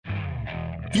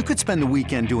You could spend the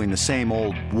weekend doing the same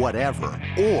old whatever,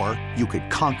 or you could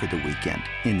conquer the weekend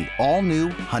in the all-new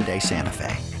Hyundai Santa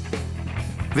Fe.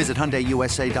 Visit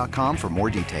HyundaiUSA.com for more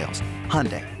details.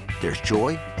 Hyundai, there's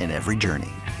joy in every journey.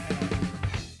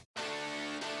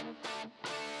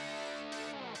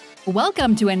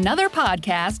 Welcome to another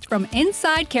podcast from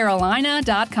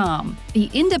InsideCarolina.com, the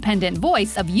independent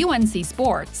voice of UNC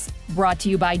Sports. Brought to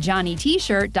you by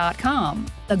JohnnyT-shirt.com,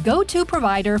 the go-to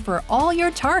provider for all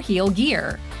your Tar Heel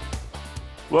gear.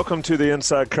 Welcome to the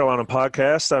Inside Carolina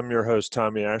podcast. I'm your host,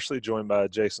 Tommy Ashley, joined by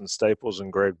Jason Staples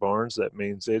and Greg Barnes. That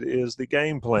means it is the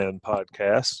Game Plan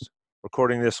podcast.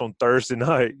 Recording this on Thursday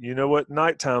night. You know what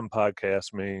nighttime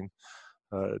podcasts mean.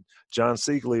 John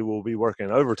Siegley will be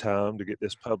working overtime to get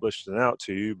this published and out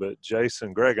to you, but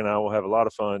Jason, Greg, and I will have a lot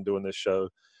of fun doing this show.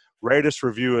 Rate us,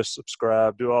 review us,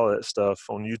 subscribe, do all that stuff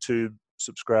on YouTube.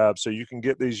 Subscribe so you can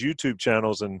get these YouTube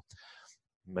channels and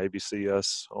maybe see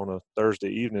us on a Thursday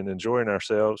evening enjoying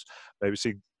ourselves. Maybe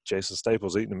see Jason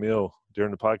Staples eating a meal during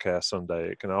the podcast someday.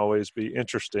 It can always be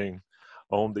interesting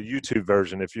on the YouTube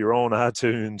version. If you're on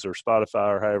iTunes or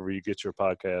Spotify or however you get your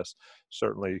podcast,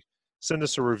 certainly send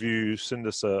us a review, send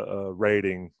us a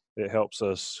rating. It helps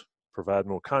us provide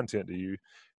more content to you.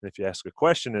 And if you ask a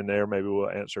question in there, maybe we'll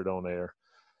answer it on air.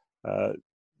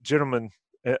 Gentlemen,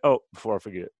 before I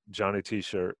forget, Johnny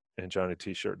T-shirt and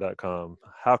JohnnyT-shirt.com.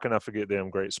 How can I forget them?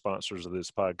 Great sponsors of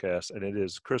this podcast. And it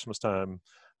is Christmas time.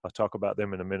 I'll talk about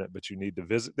them in a minute, but you need to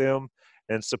visit them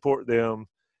and support them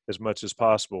as much as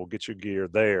possible. Get your gear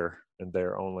there and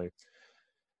there only.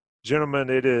 Gentlemen,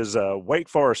 it is Wake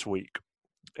Forest week.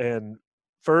 And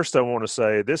first I want to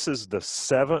say this is the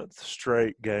 7th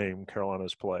straight game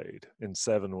Carolina's played in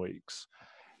 7 weeks.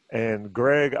 And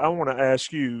Greg, I want to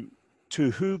ask you, to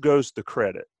who goes the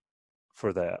credit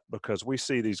for that? Because we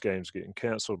see these games getting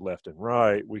canceled left and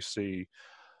right. We see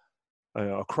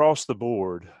across the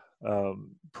board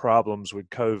problems with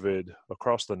COVID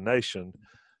across the nation.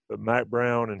 But Mack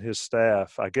Brown and his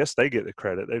staff, I guess they get the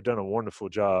credit. They've done a wonderful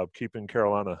job keeping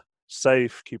Carolina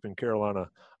safe, keeping Carolina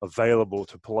available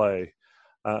to play.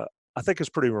 I think it's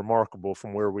pretty remarkable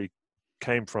from where we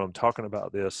came from talking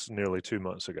about this nearly 2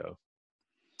 months ago.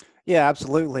 Yeah,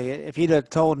 absolutely. If you'd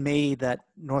have told me that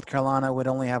North Carolina would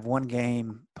only have one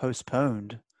game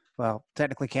postponed, well,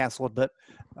 technically canceled, but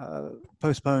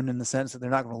postponed in the sense that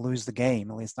they're not going to lose the game,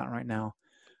 at least not right now,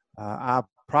 I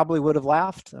probably would have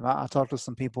laughed. I talked to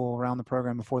some people around the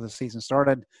program before the season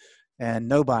started, and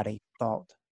nobody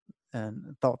thought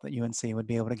that UNC would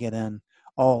be able to get in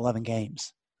all 11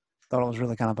 games. Thought it was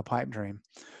really kind of a pipe dream.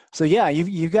 So, yeah,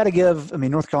 you've got to give,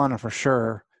 North Carolina for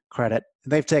sure credit.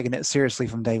 They've taken it seriously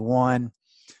from day one,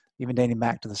 even dating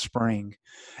back to the spring.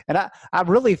 And I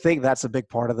really think that's a big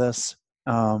part of this.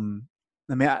 I don't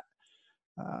know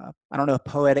if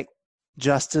poetic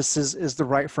justice is the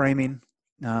right framing,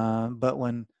 but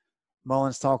when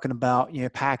Mullen's talking about,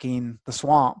 packing the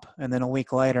swamp, and then a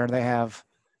week later they have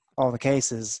all the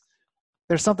cases,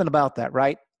 there's something about that,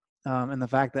 right? And the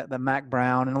fact that Mack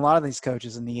Brown and a lot of these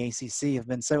coaches in the ACC have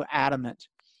been so adamant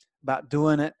about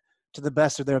doing it to the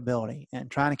best of their ability and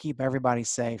trying to keep everybody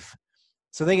safe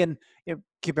so they can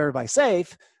keep everybody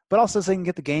safe, but also so they can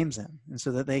get the games in and so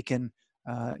that they can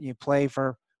play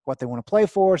for what they want to play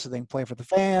for, so they can play for the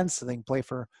fans, so they can play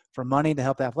for money to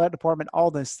help the athletic department,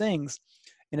 all those things.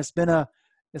 And it's been an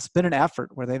effort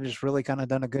where they've just really kind of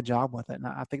done a good job with it. And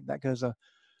I think that goes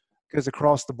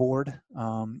across the board.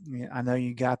 I know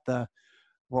you got the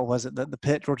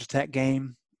Pitt Georgia Tech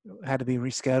game had to be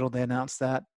rescheduled. They announced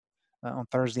that on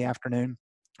Thursday afternoon.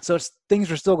 So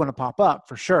things are still going to pop up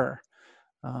for sure.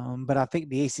 But I think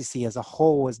the ACC as a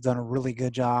whole has done a really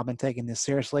good job in taking this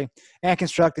seriously and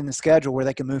constructing the schedule where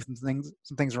they can move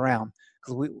some things around.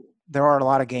 Because there are a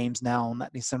lot of games now on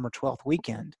that December 12th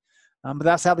weekend. But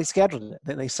that's how they scheduled it.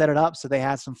 They set it up so they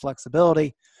had some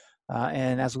flexibility.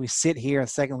 And as we sit here the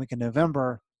second week in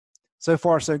November, so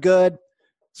far so good.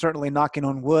 Certainly knocking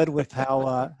on wood with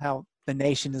how the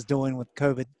nation is doing with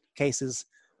COVID cases.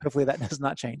 Hopefully that does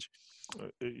not change.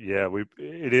 Yeah,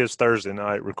 it is Thursday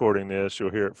night recording this.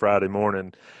 You'll hear it Friday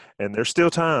morning, and there's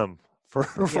still time for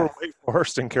Wake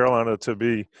Forest and Carolina to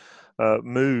be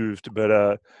moved.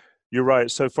 But you're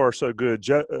right. So far, so good.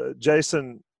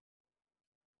 Jason,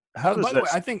 how does by the way,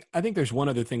 I think there's one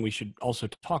other thing we should also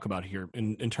talk about here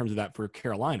in terms of that for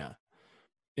Carolina.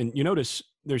 And you notice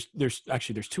there's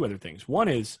two other things. One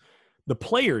is the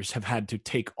players have had to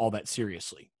take all that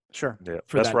seriously. Sure. Yeah,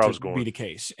 for that's that where I to was going. be the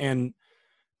case. And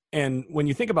when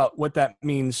you think about what that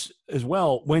means as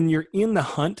well, when you're in the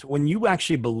hunt, when you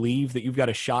actually believe that you've got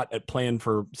a shot at playing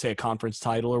for, say, a conference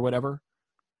title or whatever,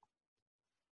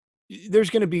 there's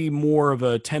going to be more of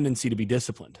a tendency to be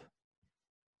disciplined.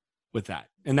 with that.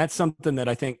 And that's something that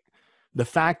I think the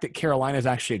fact that Carolina is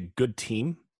actually a good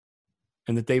team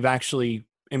and that they've actually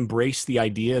embraced the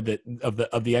idea that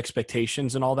of the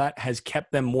expectations and all that has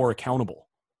kept them more accountable.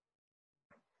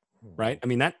 Right? I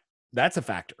mean, that's a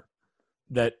factor.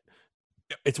 That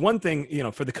it's one thing, you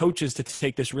know, for the coaches to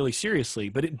take this really seriously,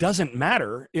 but it doesn't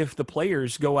matter if the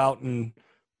players go out and,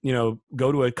 you know,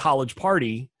 go to a college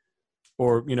party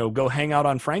or, you know, go hang out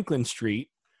on Franklin Street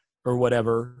or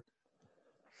whatever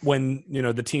when, you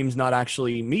know, the team's not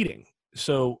actually meeting.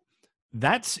 So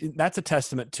that's a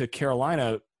testament to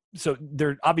Carolina. So there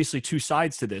are obviously two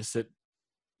sides to this, that,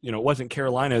 you know, it wasn't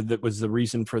Carolina that was the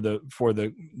reason for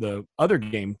the other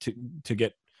game to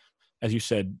get, as you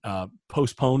said,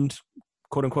 postponed,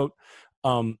 quote unquote.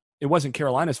 It wasn't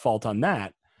Carolina's fault on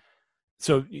that.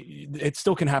 So it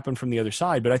still can happen from the other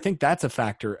side. But I think that's a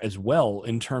factor as well,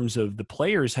 in terms of the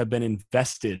players have been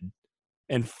invested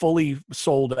and fully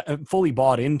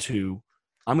bought into,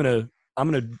 I'm going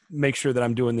to make sure that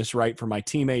I'm doing this right for my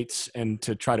teammates and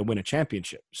to try to win a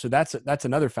championship. So that's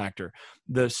another factor.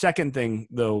 The second thing,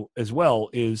 though, as well,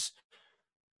 is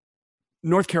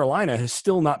North Carolina has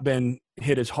still not been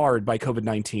hit as hard by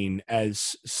COVID-19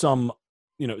 as some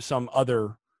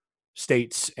other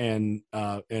states and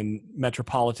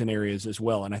metropolitan areas as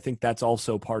well. And I think that's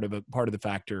also part of the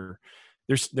factor.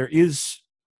 There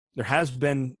has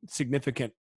been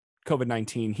significant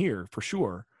COVID-19 here for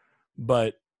sure,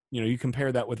 but you know, you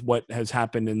compare that with what has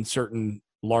happened in certain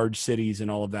large cities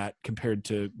and all of that compared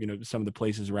to, you know, some of the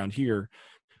places around here.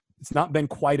 It's not been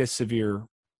quite as severe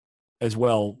as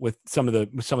well with some of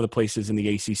the places in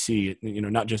the ACC, you know,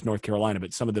 not just North Carolina,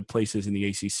 but some of the places in the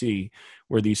ACC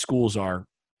where these schools are.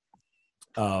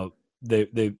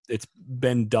 It's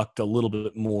been ducked a little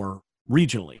bit more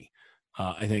regionally,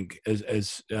 I think,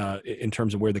 as in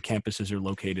terms of where the campuses are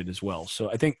located as well. So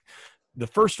I think the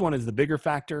first one is the bigger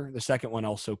factor. The second one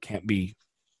also can't be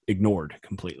ignored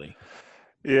completely.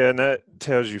 Yeah, and that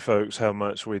tells you folks how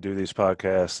much we do these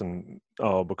podcasts, and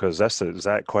because that's the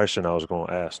exact question I was going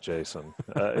to ask Jason.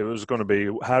 It was going to be,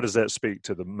 how does that speak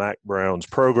to the Mack Brown's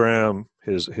program,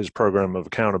 his program of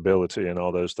accountability, and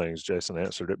all those things? Jason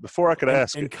answered it before I could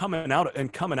ask it. Coming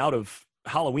out of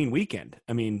Halloween weekend,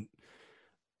 I mean,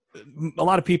 a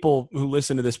lot of people who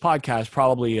listen to this podcast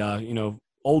probably you know,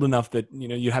 old enough that, you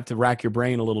know, you have to rack your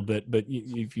brain a little bit, but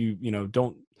if you know,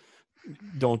 don't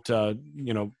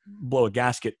you know, blow a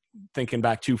gasket thinking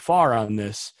back too far on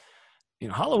this. You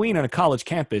know, Halloween on a college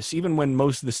campus, even when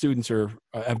most of the students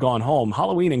have gone home,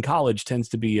 Halloween in college tends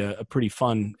to be a pretty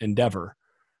fun endeavor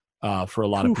for a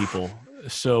lot of people.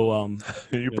 So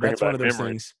that's one of those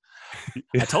things.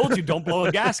 I told you, don't blow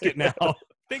a gasket now.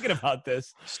 Thinking about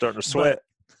this, starting to sweat. But,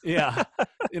 yeah,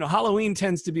 you know, Halloween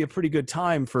tends to be a pretty good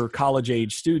time for college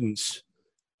age students.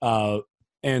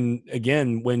 And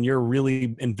again, when you're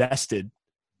really invested,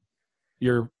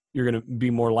 you're going to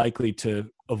be more likely to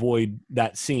avoid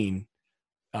that scene.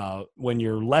 When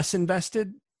you're less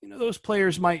invested, you know, those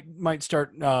players might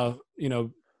start, you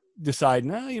know, decide,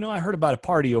 no, you know, I heard about a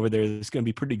party over there that's going to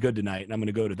be pretty good tonight, and I'm going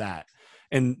to go to that.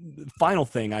 And the final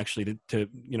thing, actually, to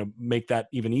you know, make that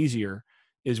even easier,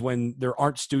 is when there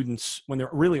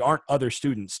really aren't other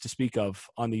students to speak of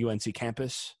on the UNC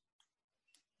campus.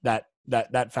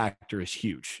 That factor is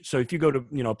huge. So if you go to,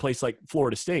 you know, a place like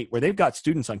Florida State where they've got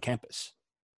students on campus,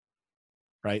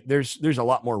 right? There's a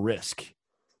lot more risk.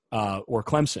 Or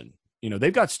Clemson, you know,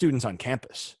 they've got students on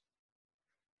campus,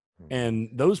 and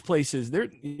those places, they're,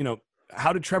 you know,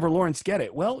 how did Trevor Lawrence get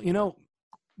it? Well, you know,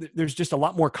 there's just a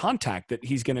lot more contact that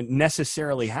he's going to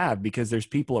necessarily have because there's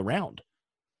people around,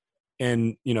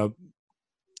 and you know,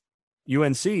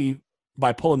 UNC,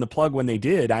 by pulling the plug when they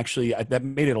did, actually, that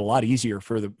made it a lot easier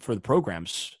for the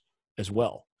programs as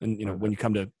well. And, you know, when you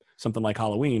come to something like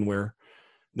Halloween, where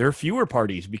there are fewer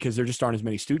parties because there just aren't as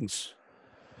many students.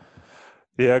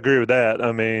 Yeah, I agree with that.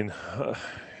 I mean,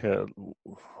 yeah,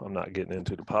 I'm not getting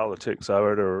into the politics of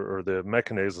it or the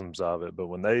mechanisms of it, but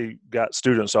when they got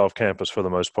students off campus, for the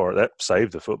most part, that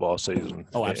saved the football season.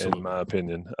 Oh, absolutely. In my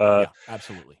opinion. Yeah,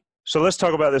 absolutely. So let's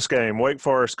talk about this game. Wake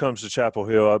Forest comes to Chapel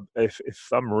Hill. If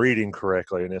I'm reading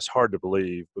correctly, and it's hard to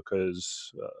believe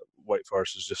because Wake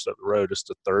Forest is just up the road. It's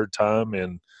the third time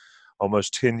in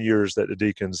almost 10 years that the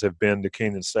Deacons have been to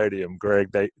Kenan Stadium.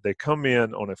 Greg, they come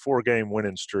in on a 4-game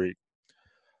winning streak.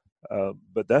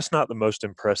 But that's not the most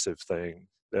impressive thing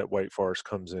that Wake Forest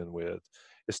comes in with.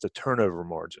 It's the turnover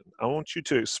margin. I want you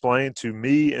to explain to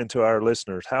me and to our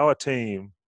listeners how a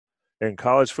team in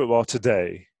college football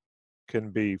today can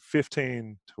be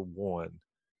 15-1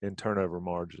 in turnover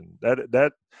margin.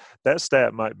 That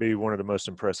stat might be one of the most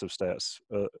impressive stats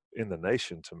in the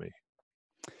nation to me.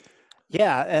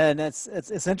 Yeah, and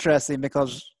it's interesting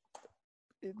because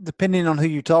depending on who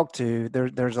you talk to,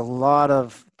 there's a lot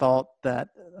of thought that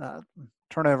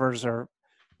turnovers are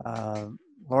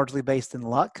largely based in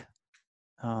luck.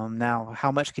 Now,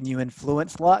 how much can you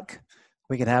influence luck?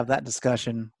 We could have that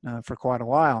discussion for quite a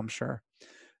while, I'm sure.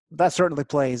 That certainly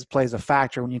plays a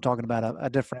factor when you're talking about a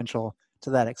differential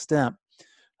to that extent.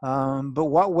 But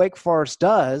what Wake Forest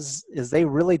does is they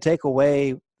really take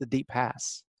away the deep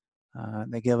pass.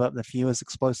 They give up the fewest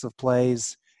explosive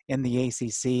plays in the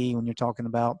ACC when you're talking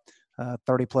about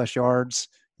 30-plus yards,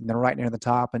 and they're right near the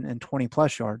top, and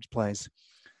 20-plus yards plays.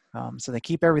 So they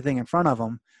keep everything in front of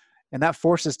them, and that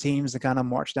forces teams to kind of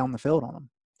march down the field on them.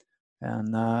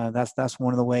 And that's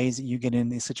one of the ways that you get in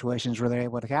these situations where they're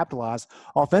able to capitalize.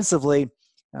 Offensively,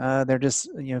 they're just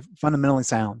fundamentally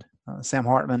sound. Sam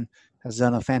Hartman has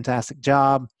done a fantastic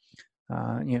job.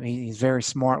 He's very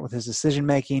smart with his decision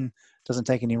making, doesn't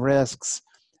take any risks,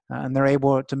 and they're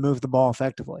able to move the ball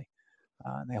effectively.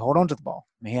 And they hold on to the ball.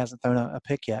 I mean, he hasn't thrown a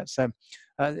pick yet. So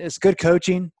it's good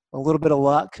coaching, a little bit of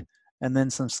luck, and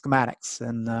then some schematics.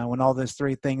 And when all those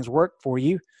three things work for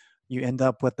you, you end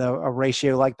up with a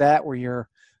ratio like that where you're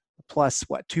plus,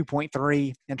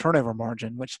 2.3 in turnover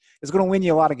margin, which is going to win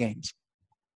you a lot of games.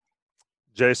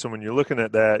 Jason, when you're looking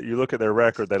at that, you look at their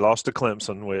record. They lost to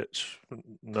Clemson, which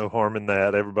no harm in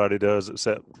that. Everybody does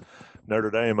except Notre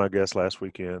Dame, I guess, last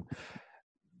weekend.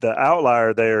 The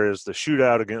outlier there is the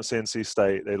shootout against NC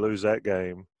State. They lose that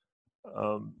game.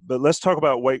 But let's talk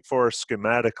about Wake Forest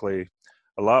schematically.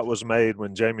 A lot was made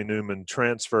when Jamie Newman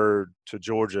transferred to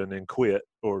Georgia and then quit,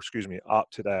 or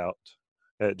opted out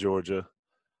at Georgia.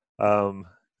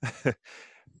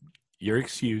 You're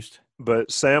excused.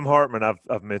 But Sam Hartman,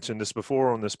 I've mentioned this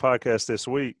before on this podcast this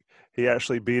week, he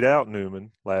actually beat out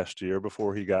Newman last year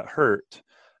before he got hurt.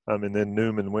 And then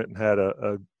Newman went and had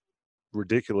a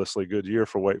ridiculously good year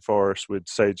for Wake Forest with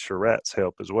Sage Surratt's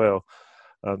help as well.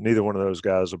 Neither one of those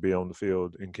guys will be on the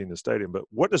field in Kenan Stadium. But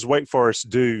what does Wake Forest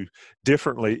do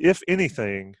differently, if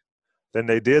anything, than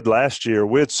they did last year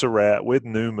with Surratt, with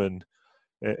Newman,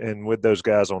 and with those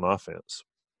guys on offense?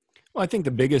 Well, I think the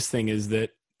biggest thing is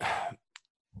that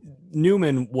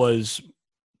Newman was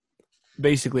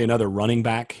basically another running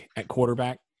back at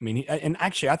quarterback. I mean, I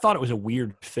thought it was a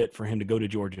weird fit for him to go to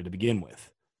Georgia to begin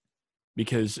with,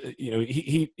 because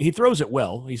he throws it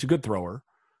well. He's a good thrower,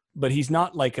 but he's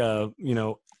not like a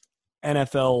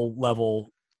NFL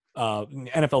level,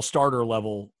 NFL starter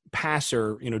level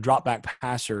passer, drop back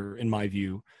passer. In my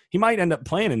view, he might end up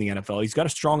playing in the NFL. He's got a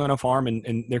strong enough arm,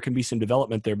 and there can be some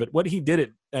development there. But what he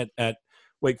did at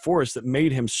Wake Forest that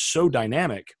made him so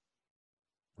dynamic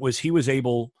was he was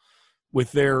able,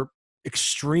 with their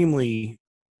extremely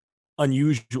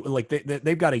unusual, like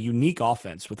they've got a unique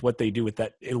offense with what they do with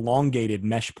that elongated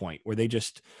mesh point where they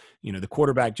just, the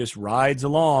quarterback just rides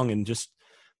along and just,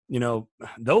 they'll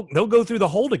go through the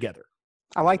hole together.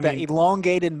 I like that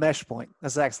elongated mesh point.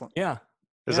 That's excellent. Yeah.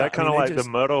 Is that kind of like the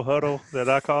muddle huddle that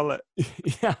I call it?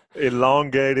 Yeah.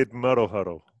 Elongated muddle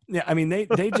huddle. Yeah. I mean, they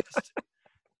just,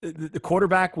 the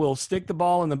quarterback will stick the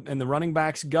ball in the running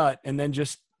back's gut, and then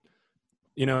just,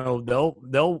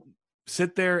 they'll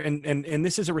sit there and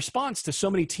this is a response to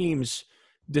so many teams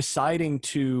deciding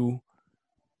to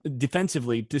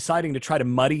try to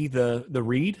muddy the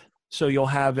read. So you'll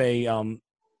have a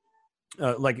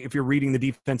like if you're reading the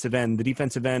defensive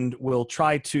end will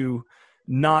try to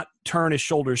not turn his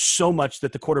shoulders so much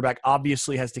that the quarterback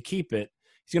obviously has to keep it.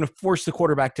 He's going to force the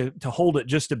quarterback to hold it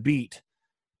just a beat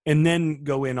and then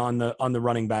go in on the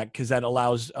running back, because that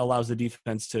allows the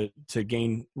defense to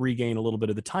regain a little bit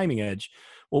of the timing edge.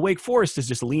 Well, Wake Forest has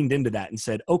just leaned into that and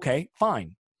said, okay,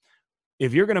 fine.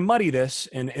 If you're going to muddy this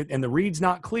and the read's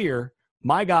not clear,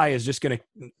 my guy is just going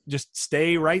to just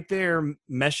stay right there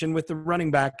meshing with the running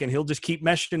back, and he'll just keep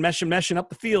meshing up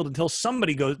the field until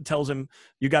somebody tells him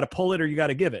you got to pull it or you got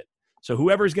to give it. So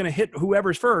whoever's going to hit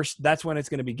whoever's first, that's when it's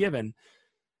going to be given.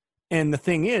 And the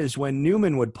thing is, when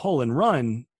Newman would pull and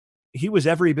run, he was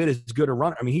every bit as good a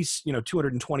runner. I mean, he's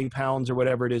 220 pounds or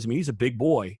whatever it is. I mean, he's a big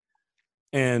boy,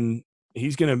 and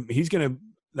he's gonna.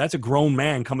 That's a grown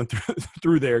man coming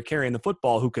through there carrying the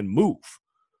football who can move.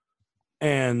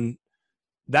 And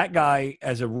that guy,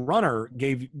 as a runner,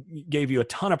 gave you a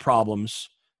ton of problems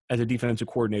as a defensive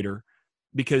coordinator,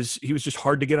 because he was just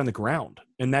hard to get on the ground.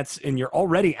 And you're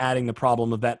already adding the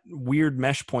problem of that weird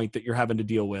mesh point that you're having to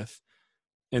deal with,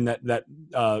 and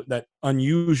that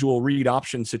unusual read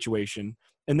option situation.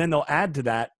 And then they'll add to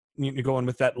that, going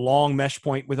with that long mesh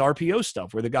point with RPO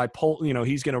stuff, where the guy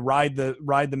he's going to ride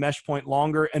the mesh point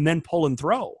longer and then pull and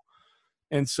throw.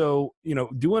 And so,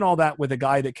 doing all that with a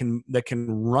guy that can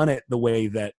run it the way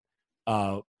that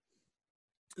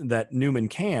that Newman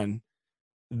can,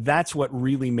 that's what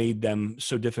really made them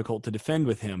so difficult to defend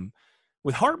with him.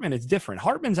 With Hartman, it's different.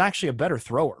 Hartman's actually a better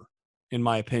thrower, in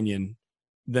my opinion,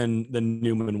 than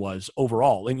Newman was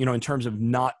overall. And, in terms of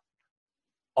not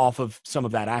off of some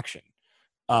of that action.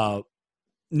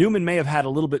 Newman may have had a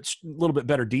little bit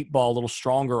better deep ball, a little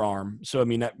stronger arm. So, I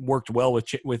mean, that worked well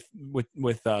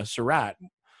with Surratt.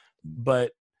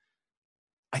 But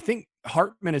I think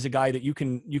Hartman is a guy that you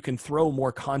can throw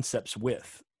more concepts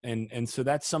with. And so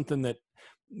that's something that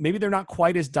maybe they're not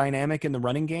quite as dynamic in the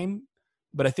running game,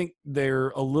 but I think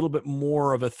they're a little bit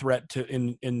more of a threat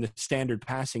in the standard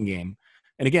passing game.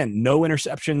 And again, no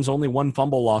interceptions, only one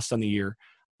fumble lost on the year.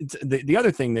 The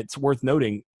other thing that's worth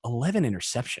noting, 11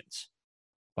 interceptions,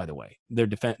 by the way, their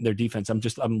defense.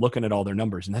 I'm looking at all their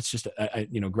numbers, and that's just,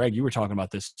 Greg, you were talking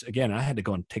about this again, and I had to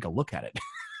go and take a look at it.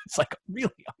 It's like,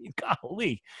 really, I mean,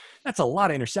 golly, that's a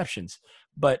lot of interceptions,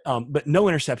 but no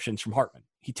interceptions from Hartman.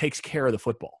 He takes care of the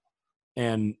football.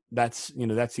 And that's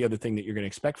the other thing that you're going to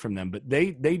expect from them. But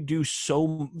they do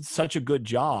such a good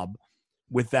job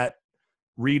with that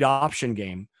read option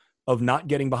game of not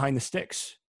getting behind the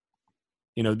sticks,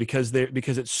 because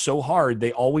it's so hard.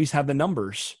 They always have the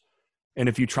numbers. And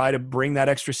if you try to bring that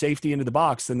extra safety into the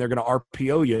box, then they're going to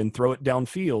RPO you and throw it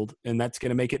downfield. And that's going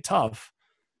to make it tough.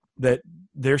 That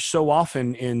they're so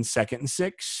often in 2nd and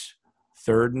 6,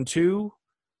 3rd and 2,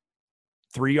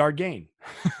 3-yard gain.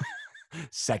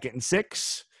 2nd and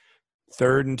 6,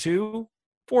 3rd and 2,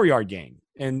 4-yard gain.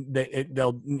 And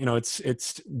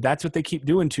that's what they keep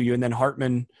doing to you. And then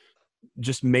Hartman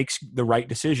just makes the right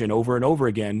decision over and over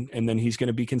again. And then he's going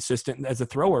to be consistent as a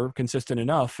thrower, consistent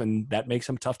enough. And that makes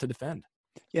him tough to defend.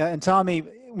 Yeah. And Tommy,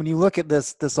 when you look at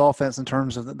this offense in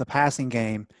terms of the passing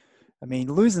game, I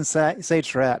mean, losing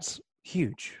Sage Surratt's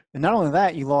huge. And not only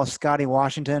that, you lost Scotty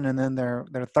Washington and then their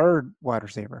third wide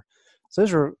receiver. So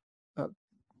those are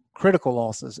critical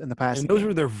losses in the passing game. And those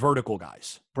were their vertical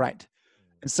guys. Right.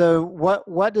 And so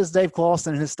what does Dave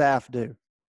Clawson and his staff do?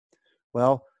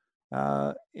 Well,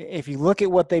 if you look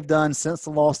at what they've done since the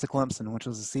loss to Clemson, which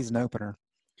was the season opener,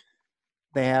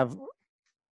 they have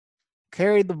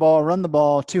carried the ball, run the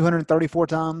ball 234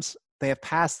 times. They have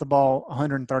passed the ball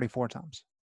 134 times.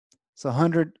 So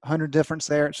 100 difference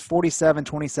there. It's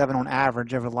 47-27 on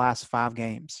average over the last 5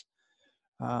 games.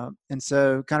 And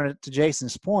so kind of to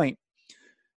Jason's point,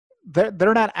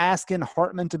 they're not asking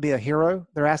Hartman to be a hero.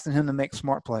 They're asking him to make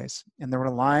smart plays, and they're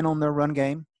relying on their run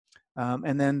game.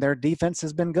 And then their defense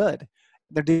has been good.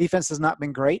 Their defense has not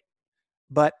been great,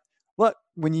 but look,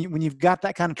 when you've got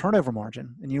that kind of turnover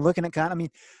margin, and you're looking at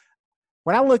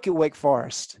when I look at Wake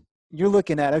Forest, you're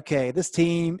looking at, okay, this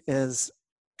team is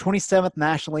 27th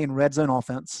nationally in red zone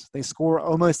offense. They score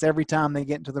almost every time they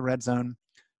get into the red zone.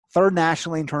 3rd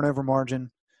nationally in turnover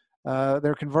margin.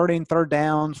 They're converting 3rd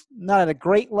downs, not at a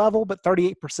great level, but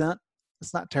 38%.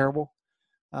 It's not terrible.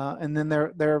 And then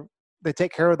they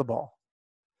take care of the ball.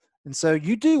 And so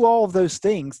you do all of those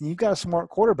things, and you've got a smart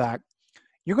quarterback,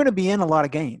 you're going to be in a lot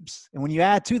of games. And when you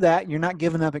add to that, you're not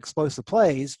giving up explosive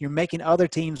plays. You're making other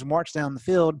teams march down the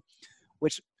field,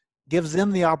 which gives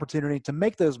them the opportunity to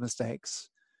make those mistakes.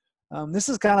 This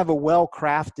is kind of a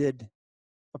well-crafted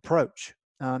approach.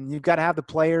 You've got to have the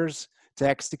players to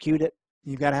execute it.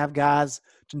 You've got to have guys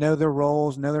to know their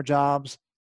roles, know their jobs,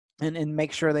 and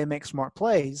make sure they make smart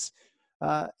plays.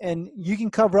 And you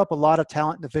can cover up a lot of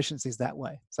talent deficiencies that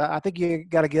way. So I think you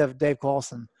got to give Dave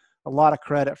Clawson a lot of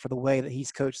credit for the way that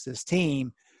he's coached this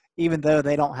team, even though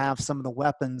they don't have some of the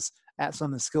weapons at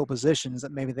some of the skill positions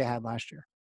that maybe they had last year.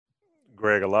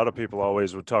 Greg, a lot of people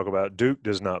always would talk about Duke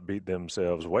does not beat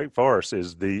themselves. Wake Forest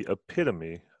is the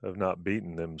epitome of not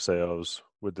beating themselves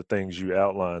with the things you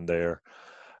outlined there.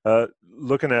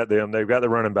 Looking at them, they've got the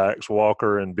running backs,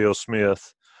 Walker and Bill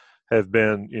Smith have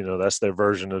been, that's their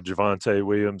version of Javonte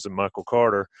Williams and Michael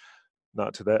Carter,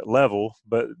 not to that level.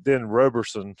 But then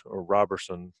Roberson,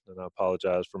 and I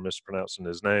apologize for mispronouncing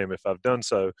his name if I've done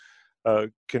so,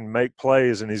 can make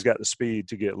plays, and he's got the speed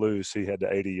to get loose. He had the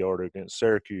 80-yarder against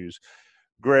Syracuse.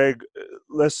 Greg,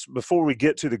 before we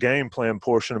get to the game plan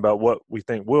portion about what we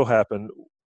think will happen,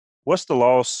 what's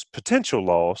the potential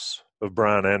loss of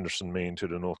Brian Anderson mean to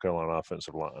the North Carolina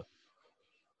offensive line?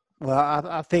 Well,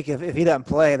 I think if he doesn't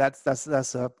play,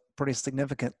 that's a pretty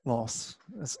significant loss,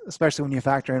 especially when you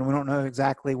factor in we don't know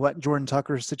exactly what Jordan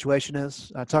Tucker's situation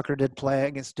is. Tucker did play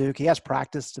against Duke. He has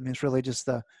practiced. I mean, it's really just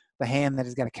the hand that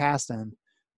he's got a cast in.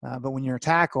 But when you're a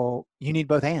tackle, you need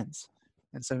both hands.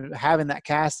 And so having that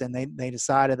cast in, they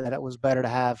decided that it was better to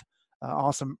have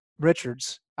Awesome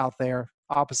Richards out there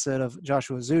opposite of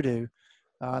Joshua Zudu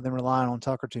than relying on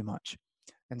Tucker too much.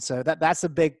 And so that's a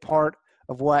big part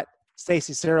of what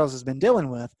Stacey Searles has been dealing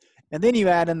with. And then you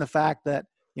add in the fact that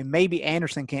maybe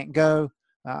Anderson can't go.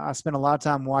 I spent a lot of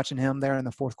time watching him there in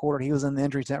the fourth quarter. He was in the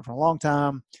injury tent for a long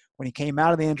time. When he came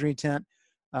out of the injury tent,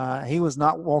 he was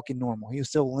not walking normal. He was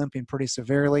still limping pretty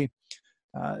severely.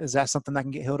 Is that something that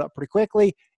can get healed up pretty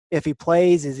quickly? If he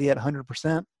plays, is he at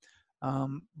 100%?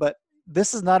 But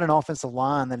this is not an offensive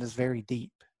line that is very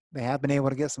deep. They have been able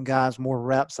to get some guys more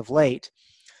reps of late,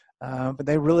 but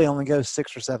they really only go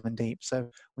 6 or 7 deep. So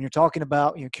when you're talking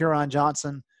about Kieran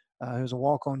Johnson, who's a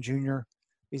walk-on junior,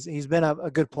 he's been a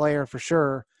good player for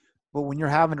sure. But when you're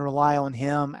having to rely on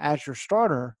him as your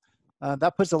starter,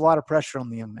 that puts a lot of pressure on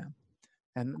the young man.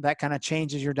 And that kind of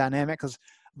changes your dynamic because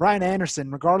Brian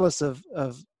Anderson, regardless of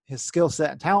his skill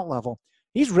set and talent level,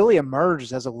 he's really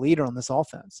emerged as a leader on this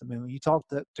offense. I mean, when you talk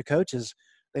to coaches,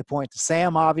 they point to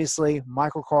Sam, obviously,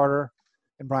 Michael Carter,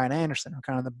 and Brian Anderson are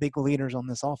kind of the big leaders on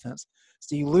this offense.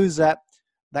 So you lose that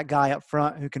guy up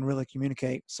front who can really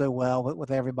communicate so well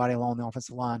with everybody along the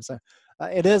offensive line. So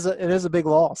it is a big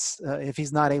loss if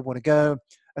he's not able to go,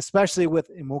 especially with,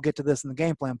 and we'll get to this in the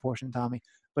game plan portion, Tommy,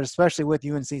 but especially with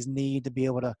UNC's need to be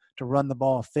able to run the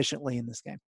ball efficiently in this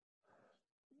game.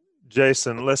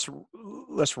 Jason,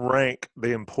 let's rank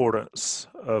the importance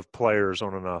of players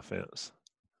on an offense.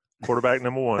 Quarterback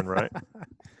number 1, right?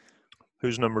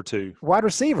 Who's number 2? Wide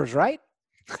receivers, right?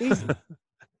 Easy.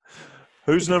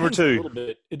 Who's number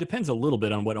 2? It depends a little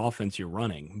bit on what offense you're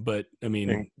running, but I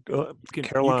mean,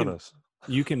 Carolina's.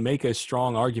 You can make a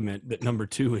strong argument that number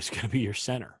 2 is going to be your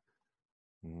center.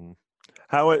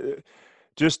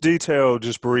 Just detail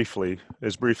just briefly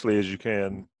as you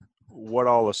can, what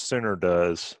all a center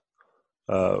does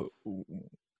on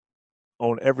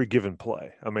every given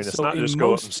play. I mean, it's not just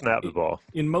go up and snap the ball.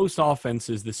 In most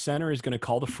offenses, the center is going to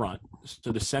call the front.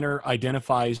 So the center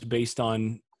identifies based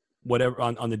on whatever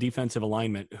on the defensive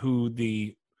alignment who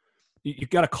you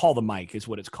got to call the mic is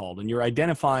what it's called. And you're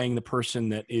identifying the person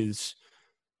that is,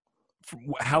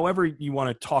 however you want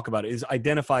to talk about it, is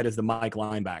identified as the mic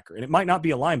linebacker. And it might not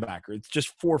be a linebacker. It's just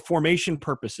for formation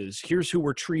purposes. Here's who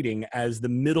we're treating as the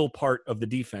middle part of the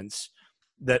defense.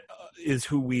 That is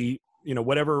who we,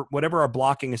 whatever our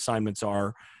blocking assignments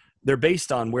are, they're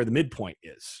based on where the midpoint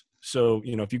is. So,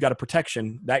 if you've got a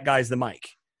protection, that guy's the mic.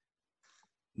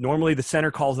 Normally the center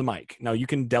calls the mic. Now you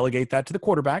can delegate that to the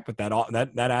quarterback, but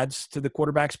that adds to the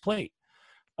quarterback's plate.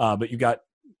 But you've got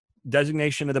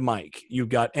designation of the mic. You've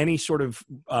got any sort of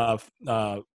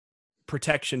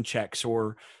protection checks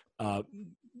or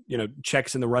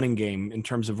checks in the running game in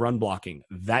terms of run blocking.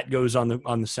 That goes on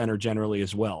the center generally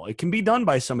as well. It can be done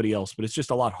by somebody else, but it's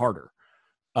just a lot harder.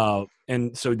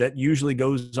 And so that usually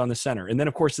goes on the center. And then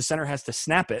of course the center has to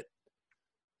snap it,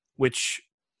 which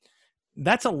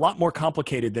that's a lot more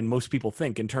complicated than most people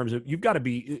think in terms of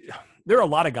there are a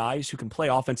lot of guys who can play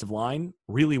offensive line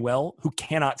really well who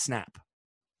cannot snap.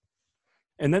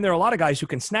 And then there are a lot of guys who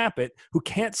can snap it, who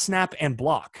can't snap and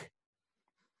block.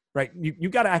 Right?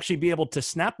 You've got to actually be able to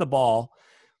snap the ball.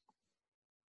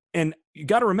 And you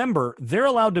got to remember, they're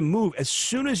allowed to move. As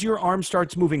soon as your arm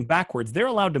starts moving backwards, they're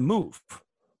allowed to move.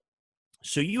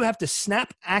 So you have to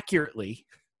snap accurately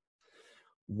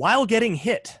while getting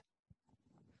hit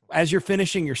as you're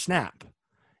finishing your snap.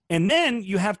 And then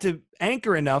you have to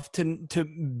anchor enough to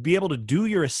be able to do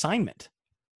your assignment.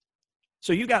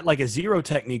 So you got like a zero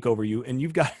technique over you, and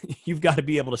you've got to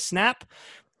be able to snap,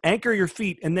 anchor your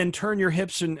feet, and then turn your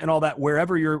hips and all that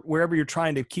wherever you're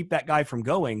trying to keep that guy from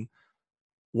going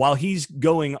while he's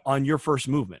going on your first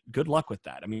movement. Good luck with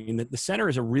that. I mean, the center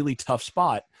is a really tough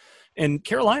spot. And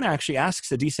Carolina actually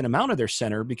asks a decent amount of their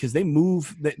center because they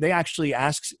move.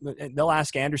 They'll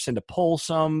ask Anderson to pull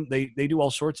some. They do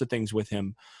all sorts of things with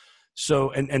him.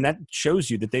 So, and that shows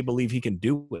you that they believe he can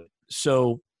do it.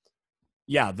 So,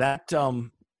 yeah,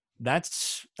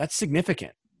 that's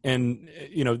significant. And,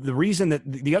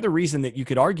 the other reason that you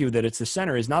could argue that it's the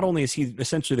center is not only is he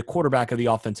essentially the quarterback of the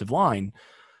offensive line,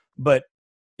 but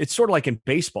it's sort of like in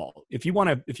baseball. If you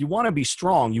want to be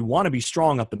strong, you want to be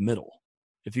strong up the middle.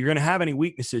 If you're going to have any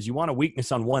weaknesses, you want a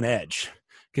weakness on one edge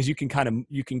because you can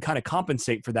kind of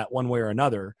compensate for that one way or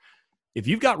another. If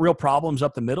you've got real problems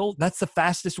up the middle, that's the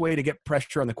fastest way to get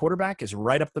pressure on the quarterback is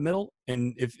right up the middle.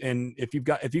 And if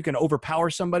you can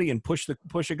overpower somebody and push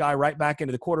a guy right back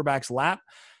into the quarterback's lap,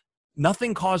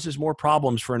 nothing causes more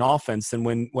problems for an offense than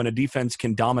when a defense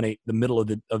can dominate the middle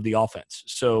of the offense.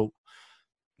 So,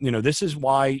 this is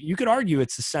why you could argue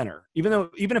it's the center. Even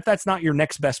if that's not your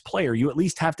next best player, you at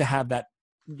least have to have that.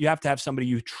 You have to have somebody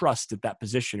you trust at that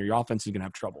position, or your offense is going to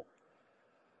have trouble.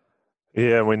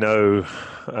 Yeah, we know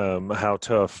how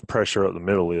tough pressure up the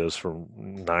middle is for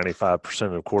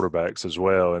 95% of quarterbacks as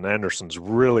well. And Anderson's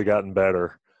really gotten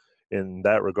better in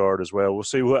that regard as well. We'll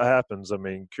see what happens. I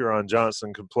mean, Kieran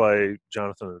Johnson could play.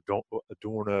 Jonathan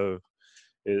Adorno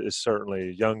is certainly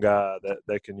a young guy that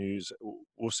they can use.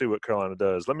 We'll see what Carolina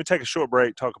does. Let me take a short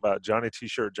break, talk about Johnny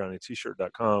T-Shirt,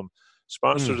 JohnnyT-shirt.com,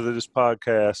 sponsor to this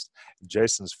podcast,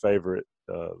 Jason's favorite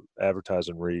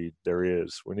advertising read there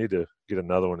is. We need to get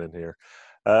another one in here.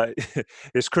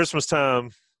 It's Christmas time,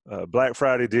 Black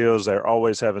Friday deals. They're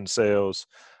always having sales.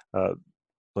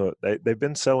 Look, they've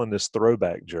been selling this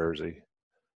throwback jersey.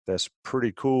 That's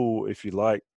pretty cool if you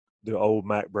like the old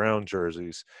Mac Brown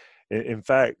jerseys. In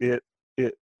fact,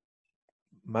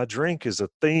 my drink is a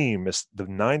theme. It's the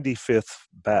 95th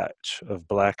batch of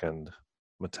Blackened,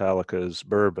 Metallica's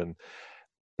bourbon.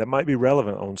 That might be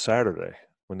relevant on Saturday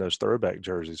when those throwback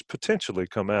jerseys potentially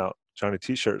come out. Johnny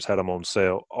T-Shirts had them on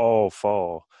sale all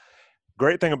fall.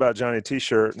 Great thing about Johnny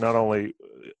T-Shirt, not only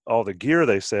all the gear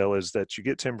they sell, is that you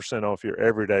get 10% off your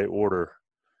everyday order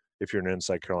if you're an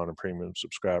Inside Carolina Premium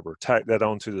subscriber. Tack that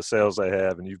onto the sales they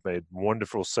have, and you've made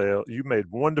wonderful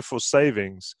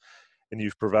savings, and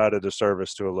you've provided a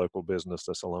service to a local business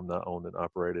that's alumni owned and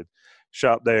operated.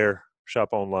 Shop there, shop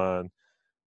online.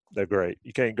 They're great.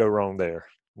 You can't go wrong there.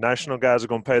 National guys are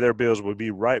going to pay their bills. We'll be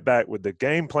right back with the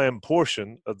game plan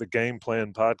portion of the Game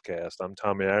Plan podcast. I'm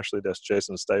Tommy Ashley. That's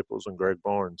Jason Staples and Greg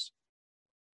Barnes.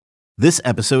 This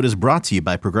episode is brought to you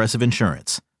by Progressive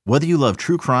Insurance. Whether you love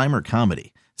true crime or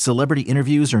comedy, celebrity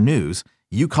interviews or news,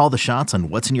 you call the shots on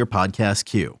what's in your podcast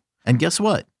queue. And guess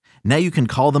what? Now you can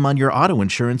call them on your auto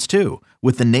insurance too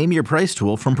with the Name Your Price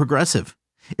tool from Progressive.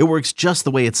 It works just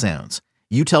the way it sounds.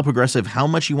 You tell Progressive how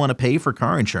much you want to pay for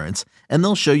car insurance, and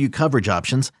they'll show you coverage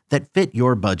options that fit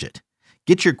your budget.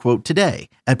 Get your quote today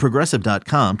at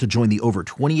Progressive.com to join the over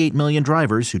 28 million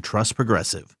drivers who trust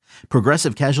Progressive.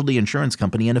 Progressive Casualty Insurance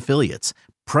Company and Affiliates.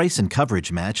 Price and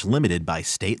coverage match limited by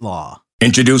state law.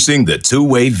 Introducing the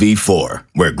Two-Way V4,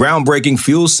 where groundbreaking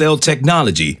fuel cell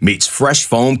technology meets fresh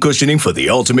foam cushioning for the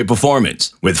ultimate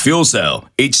performance. With Fuel Cell,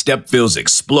 each step feels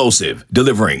explosive,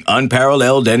 delivering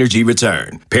unparalleled energy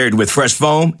return. Paired with fresh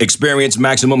foam, experience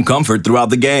maximum comfort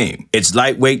throughout the game. Its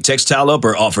lightweight textile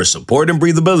upper offers support and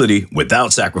breathability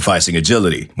without sacrificing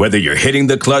agility. Whether you're hitting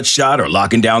the clutch shot or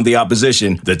locking down the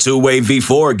opposition, the Two-Way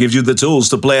V4 gives you the tools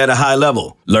to play at a high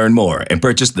level. Learn more and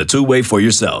purchase the Two-Way for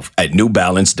yourself at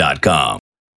NewBalance.com.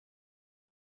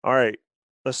 All right,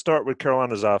 let's start with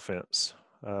Carolina's offense.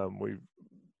 I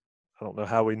don't know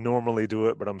how we normally do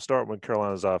it, but I'm starting with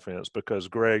Carolina's offense because,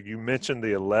 Greg, you mentioned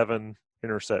the 11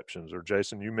 interceptions, or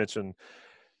Jason, you mentioned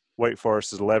Wake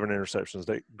Forest's 11 interceptions.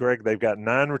 Greg, they've got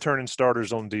 9 returning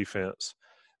starters on defense.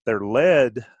 They're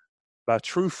led by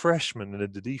true freshmen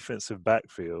in the defensive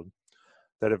backfield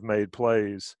that have made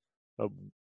plays.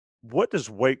 What does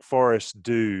Wake Forest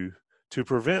do to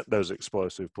prevent those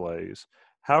explosive plays?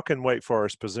 How can Wake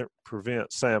Forest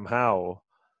prevent Sam Howell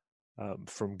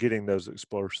from getting those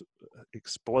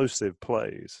explosive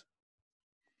plays?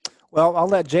 Well, I'll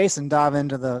let Jason dive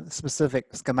into the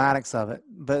specific schematics of it,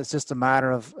 but it's just a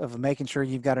matter of making sure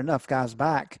you've got enough guys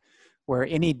back where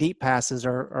any deep passes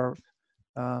are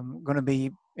going to be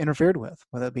interfered with,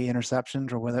 whether it be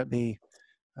interceptions or whether it be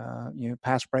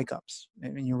pass breakups.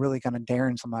 And you're really kind of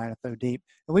daring somebody to throw deep.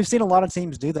 And we've seen a lot of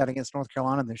teams do that against North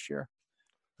Carolina this year.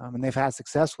 And they've had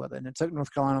success with it. And it took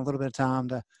North Carolina a little bit of time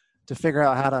to figure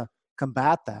out how to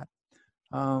combat that.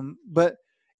 But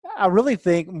I really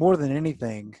think more than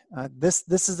anything, this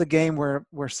is a game where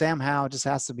Sam Howell just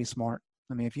has to be smart.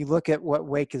 I mean, if you look at what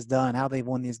Wake has done, how they've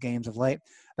won these games of late,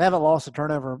 they haven't lost a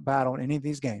turnover battle in any of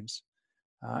these games.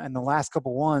 And the last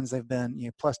couple ones, they've been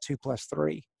 +2,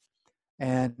 +3.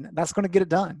 And that's going to get it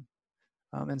done.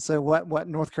 And so what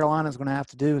North Carolina is going to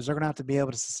have to do is they're going to have to be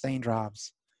able to sustain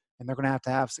drives. And they're going to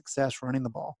have success running the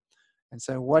ball. And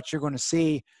so what you're going to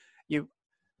see,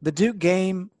 the Duke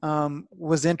game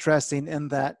was interesting in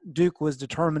that Duke was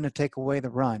determined to take away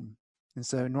the run. And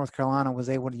so North Carolina was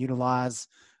able to utilize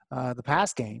the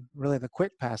pass game, really the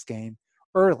quick pass game,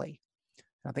 early.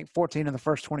 I think 14 of the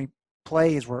first 20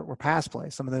 plays were pass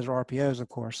plays. Some of those are RPOs, of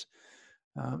course.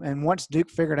 And once Duke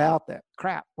figured out that,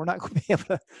 crap, we're not going to be able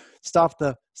to stop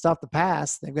the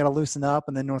pass, they've got to loosen up,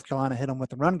 and then North Carolina hit them with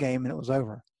the run game, and it was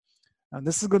over.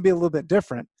 This is going to be a little bit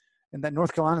different in that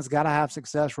North Carolina's got to have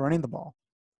success running the ball.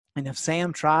 And if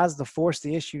Sam tries to force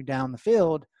the issue down the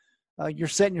field, you're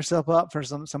setting yourself up for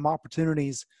some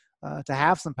opportunities to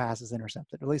have some passes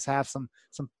intercepted, or at least have some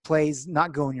plays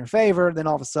not go in your favor. Then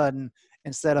all of a sudden,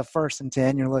 instead of 1st and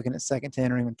 10, you're looking at 2nd and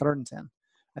 10 or even 3rd and 10.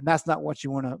 And that's not what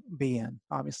you want to be in,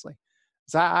 obviously.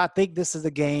 So I think this is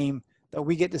a game that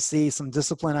we get to see some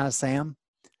discipline out of Sam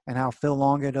and how Phil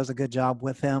Longo does a good job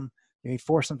with him. He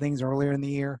forced some things earlier in the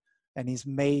year. and he's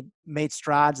made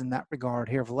strides in that regard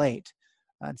here of late.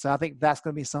 And so I think that's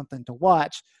going to be something to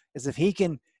watch, is if he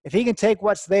can take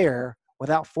what's there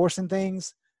without forcing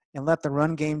things and let the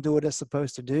run game do what it's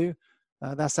supposed to do,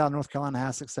 that's how North Carolina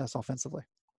has success offensively.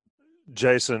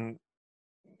 Jason,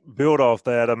 build off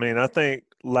that. I mean, I think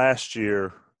last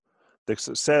year the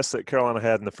success that Carolina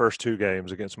had in the first two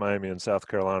games against Miami and South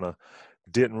Carolina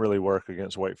didn't really work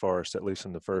against Wake Forest, at least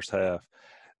in the first half.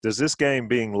 Does this game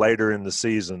being later in the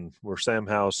season, where Sam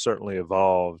Howell's certainly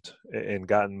evolved and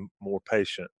gotten more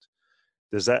patient,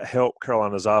 does that help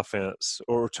Carolina's offense,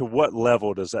 or to what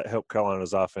level does that help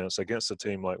Carolina's offense against a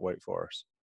team like Wake Forest?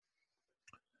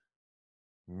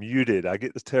 Muted. I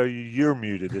get to tell you you're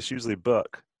muted. It's usually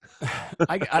Buck.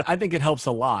 I think it helps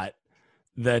a lot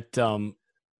that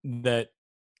that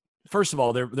first of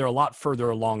all they're a lot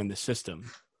further along in the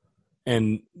system,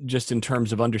 and just in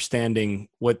terms of understanding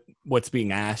what's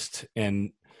being asked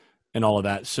and all of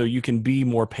that, so you can be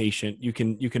more patient. You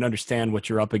can understand what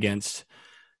you're up against.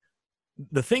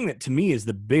 The thing that to me is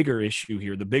the bigger issue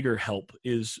here, the bigger help,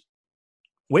 is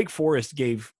Wake Forest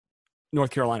gave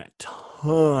North Carolina a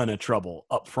ton of trouble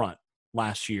up front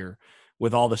last year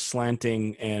with all the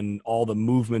slanting and all the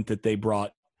movement that they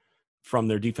brought from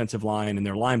their defensive line and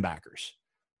their linebackers.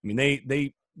 I mean,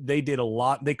 they did a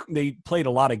lot. They played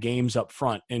a lot of games up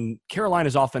front, and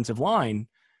Carolina's offensive line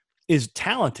is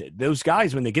talented. Those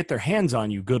guys, when they get their hands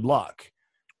on you, good luck.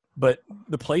 But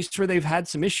the place where they've had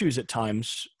some issues at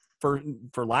times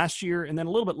for last year, and then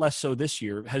a little bit less so this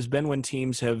year, has been when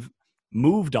teams have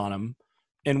moved on them,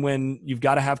 and when you've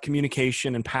got to have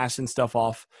communication and passing stuff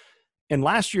off. And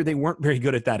last year they weren't very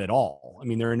good at that at all. I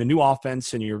mean, they're in a new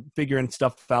offense and you're figuring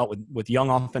stuff out with young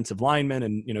offensive linemen,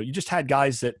 and you just had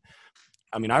guys that,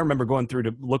 I mean, I remember going through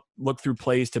to look through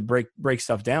plays to break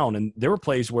stuff down, and there were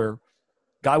plays where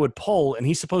guy would pull and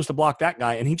he's supposed to block that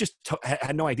guy, and he just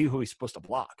had no idea who he's supposed to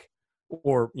block.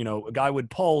 Or, a guy would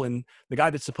pull and the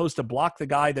guy that's supposed to block the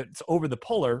guy that's over the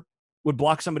puller would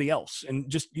block somebody else. And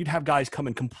just, you'd have guys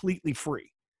coming completely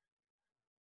free.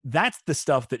 That's the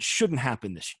stuff that shouldn't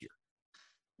happen this year.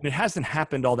 And it hasn't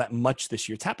happened all that much this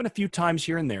year. It's happened a few times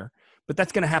here and there, but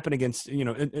that's going to happen against,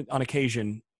 on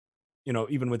occasion,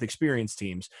 even with experienced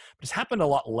teams, but it's happened a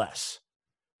lot less.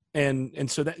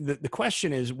 And so that the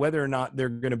question is whether or not they're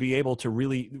going to be able to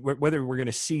whether we're going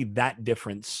to see that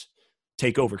difference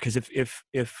take over. Because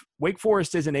if Wake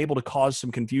Forest isn't able to cause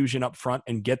some confusion up front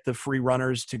and get the free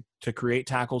runners to create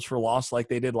tackles for loss like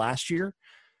they did last year,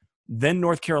 then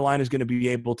North Carolina is going to be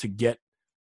able to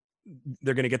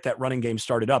they're going to get that running game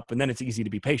started up, and then it's easy to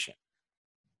be patient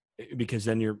because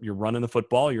then you're running the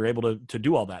football, you're able to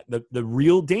do all that. The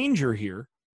real danger here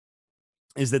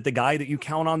is that the guy that you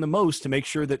count on the most to make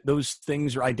sure that those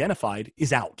things are identified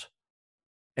is out.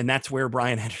 And that's where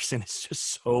Brian Henderson is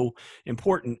just so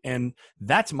important. And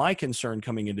that's my concern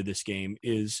coming into this game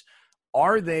is,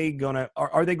 are they going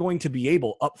to be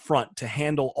able up front to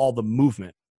handle all the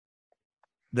movement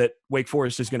that Wake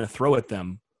Forest is going to throw at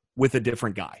them with a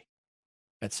different guy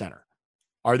at center?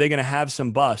 Are they going to have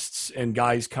some busts and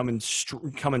guys coming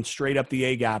straight up the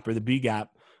A gap or the B gap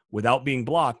without being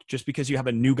blocked just because you have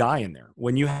a new guy in there?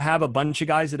 When you have a bunch of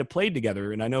guys that have played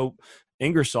together, and I know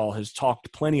Ingersoll has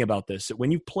talked plenty about this, that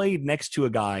when you played next to a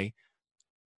guy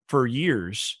for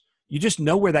years, you just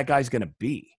know where that guy's going to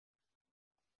be.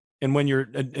 And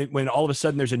when all of a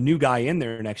sudden there's a new guy in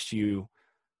there next to you,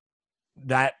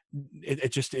 that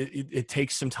it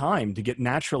takes some time to get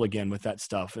natural again with that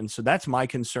stuff. And so that's my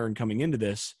concern coming into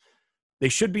this. They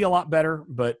should be a lot better,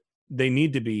 but they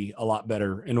need to be a lot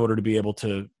better in order to be able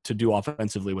to do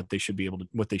offensively what they should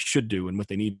do and what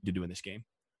they need to do in this game.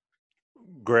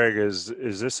 Greg, is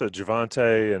this a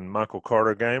Javonte and Michael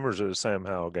Carter game, or is it a Sam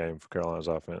Howell game for Carolina's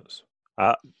offense?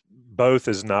 Both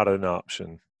is not an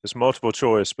option. It's multiple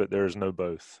choice, but there is no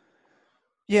both.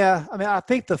 Yeah, I mean, I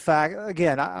think the fact,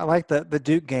 again, I like the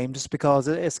Duke game just because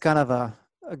it's kind of a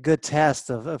good test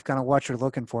of kind of what you're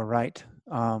looking for, right?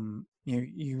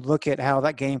 You look at how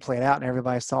that game played out, and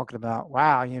everybody's talking about,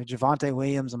 wow, Javonte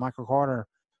Williams and Michael Carter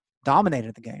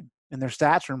dominated the game, and their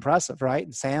stats are impressive, right?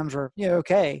 And Sam's are,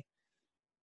 okay.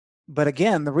 But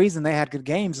again, the reason they had good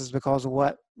games is because of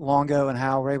what Longo and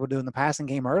Howell were able to do in the passing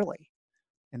game early.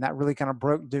 And that really kind of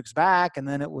broke Duke's back, and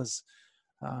then it was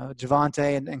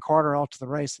Javonte and Carter all to the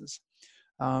races.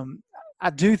 I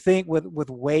do think with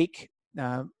Wake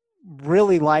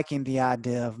really liking the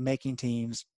idea of making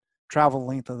teams travel the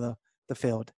length of the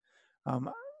field.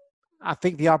 I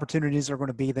think the opportunities are going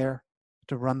to be there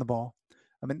to run the ball.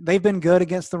 I mean, they've been good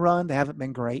against the run. They haven't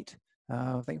been great.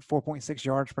 I think 4.6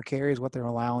 yards per carry is what they're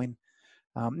allowing.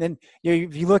 And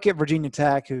if you look at Virginia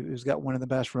Tech, who's got one of the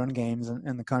best run games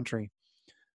in the country,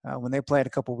 When they played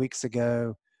a couple weeks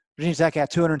ago, Virginia Tech had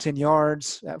 210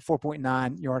 yards at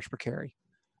 4.9 yards per carry.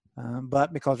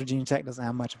 But because Virginia Tech doesn't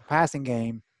have much of a passing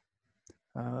game,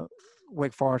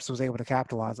 Wake Forest was able to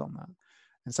capitalize on that.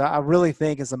 And so I really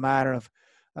think it's a matter of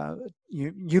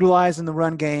utilizing the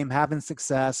run game, having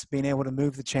success, being able to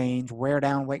move the chains, wear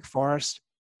down Wake Forest,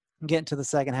 and get into the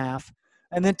second half,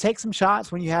 and then take some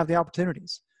shots when you have the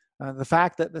opportunities. The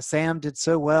fact that the Sam did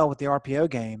so well with the RPO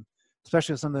game,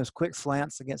 especially with some of those quick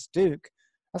slants against Duke,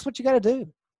 that's what you got to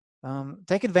do.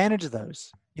 Take advantage of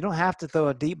those. You don't have to throw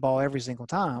a deep ball every single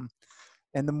time.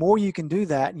 And the more you can do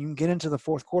that, you can get into the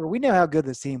fourth quarter. We know how good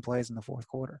this team plays in the fourth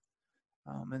quarter.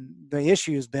 And the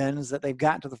issue has been is that they've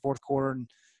gotten to the fourth quarter in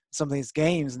some of these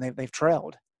games and they've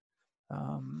trailed.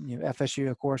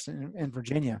 FSU, of course, in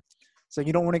Virginia. So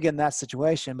you don't want to get in that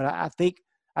situation. But I think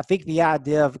the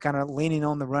idea of kind of leaning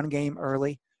on the run game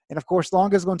early, and of course,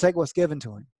 Longo's going to take what's given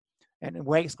to him, and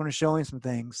Wake's going to show him some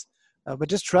things. But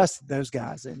just trust those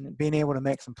guys and being able to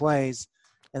make some plays,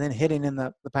 and then hitting in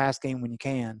the pass game when you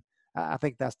can. I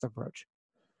think that's the approach.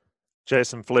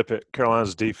 Jason, flip it.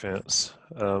 Carolina's defense.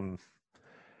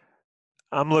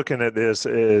 I'm looking at this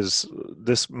as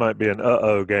this might be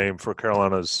an game for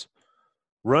Carolina's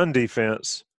run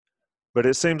defense, but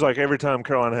it seems like every time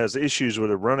Carolina has issues with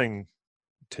a running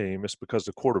team, it's because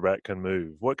the quarterback can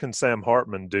move. What can Sam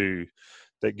Hartman do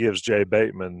that gives Jay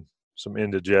Bateman some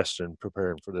indigestion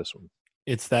preparing for this one?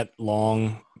 It's that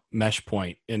long mesh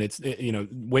point, and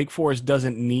Wake Forest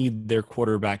doesn't need their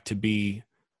quarterback to be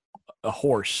a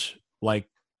horse like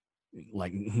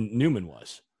Newman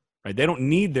was, right? They don't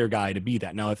need their guy to be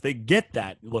that. Now, if they get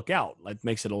that, look out. That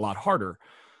makes it a lot harder.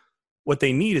 What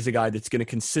they need is a guy that's going to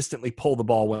consistently pull the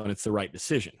ball when it's the right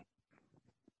decision,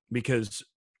 because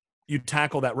you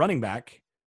tackle that running back,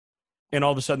 and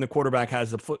all of a sudden the quarterback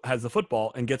has the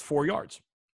football and gets 4 yards.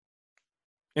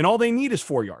 And all they need is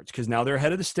 4 yards, because now they're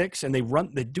ahead of the sticks and they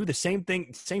do the same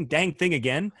thing, same dang thing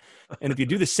again. And if you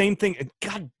do the same thing,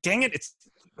 God dang it,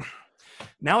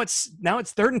 now it's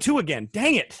 3rd and 2 again.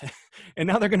 Dang it. And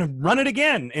now they're going to run it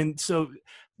again. And so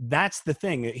that's the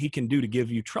thing that he can do to give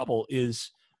you trouble,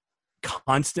 is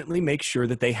constantly make sure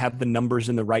that they have the numbers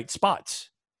in the right spots.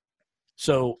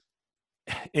 So,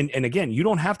 and again, you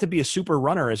don't have to be a super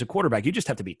runner as a quarterback. You just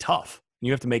have to be tough.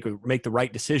 You have to make the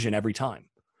right decision every time.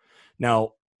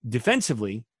 Now,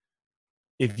 defensively,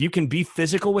 if you can be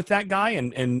physical with that guy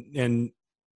and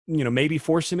maybe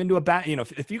force him into a bat,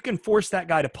 if you can force that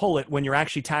guy to pull it when you're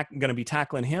actually going to be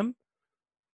tackling him,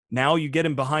 now you get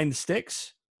him behind the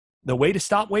sticks. The way to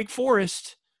stop Wake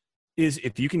Forest is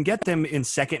if you can get them in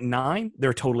 2nd and 9, they're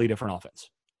a totally different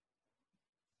offense.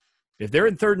 If they're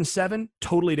in 3rd and 7,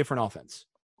 totally different offense.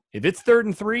 If it's 3rd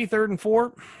and 3, 3rd and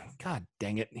 4, God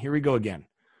dang it, here we go again.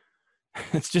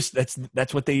 It's just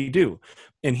that's what they do.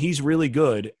 And he's really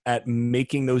good at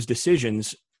making those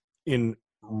decisions in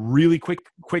really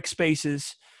quick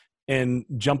spaces and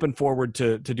jumping forward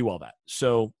to do all that.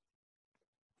 So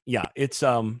yeah, it's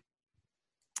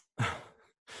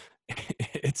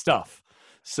it's tough.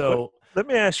 So let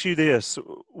me ask you this.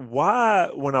 Why,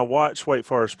 when I watched Wake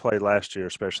Forest play last year,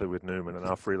 especially with Newman, and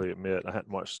I'll freely admit I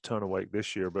hadn't watched a ton of Wake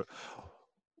this year, but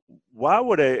why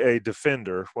would a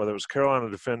defender, whether it was Carolina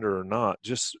defender or not,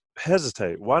 just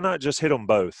hesitate? Why not just hit them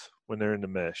both when they're in the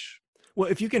mesh?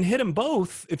 Well, if you can hit them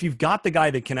both, if you've got the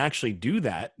guy that can actually do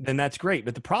that, then that's great.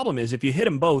 But the problem is, if you hit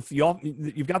them both,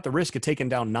 you've got the risk of taking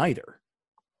down neither.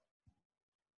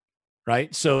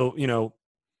 Right? So,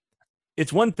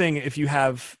 it's one thing if you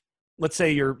have, let's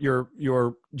say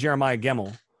you're Jeremiah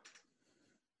Gemmel,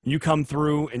 you come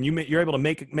through and you're able to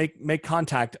make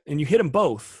contact and you hit them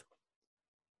both.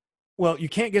 Well, you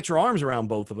can't get your arms around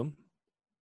both of them,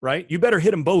 right? You better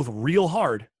hit them both real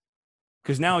hard,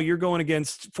 because now you're going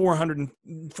against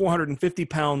 450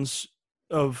 pounds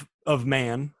of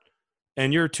man,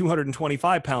 and you're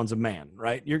 225 pounds of man,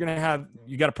 right? You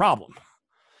got a problem.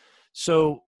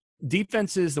 So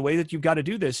defenses, the way that you've got to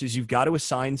do this is you've got to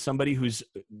assign somebody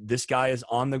this guy is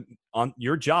on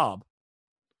your job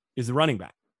is the running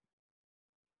back.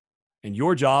 And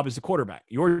your job is the quarterback.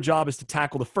 Your job is to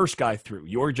tackle the first guy through.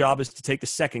 Your job is to take the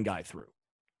second guy through.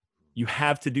 You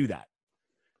have to do that.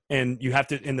 And you have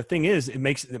to, and the thing is, it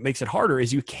makes it harder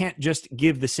is you can't just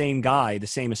give the same guy the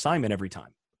same assignment every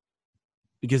time,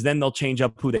 because then they'll change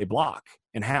up who they block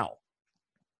and how.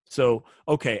 So,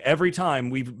 okay, every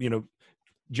time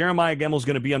Jeremiah Gemmel's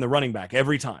going to be on the running back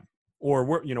every time, or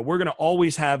we're going to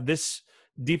always have this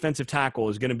defensive tackle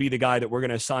is going to be the guy that we're going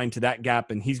to assign to that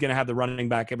gap, and he's going to have the running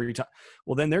back every time.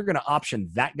 Well, then they're going to option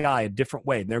that guy a different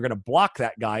way. They're going to block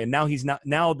that guy, and now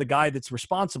the guy that's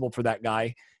responsible for that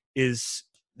guy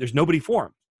there's nobody for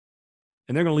him.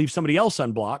 and they're going to leave somebody else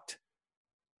unblocked,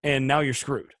 and now you're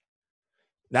screwed.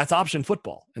 That's option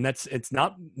football, and it's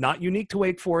not unique to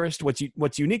Wake Forest.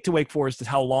 What's unique to Wake Forest is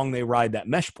how long they ride that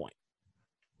mesh point.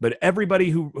 But everybody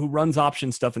who runs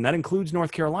option stuff, and that includes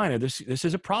North Carolina, this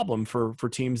is a problem for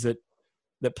teams that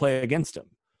play against them.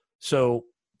 So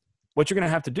what you're going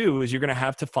to have to do is you're going to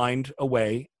have to find a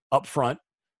way up front.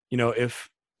 You know, if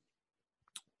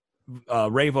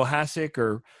Ray Vohasek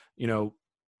or, you know,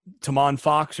 Tamon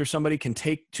Fox or somebody can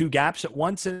take 2 gaps at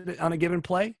once on a given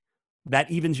play,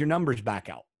 that evens your numbers back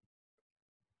out.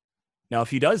 Now, if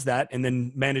he does that and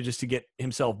then manages to get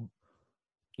himself,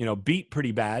 you know, beat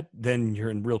pretty bad, then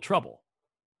you're in real trouble.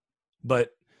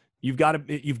 But you've got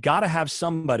to have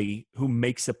somebody who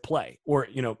makes a play. Or,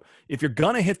 you know, if you're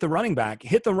going to hit the running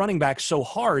back so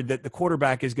hard that the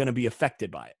quarterback is going to be affected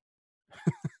by it.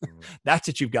 That's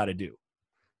what you've got to do.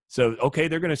 So, okay,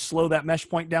 they're going to slow that mesh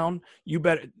point down. You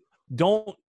better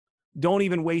don't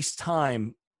even waste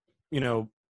time, you know,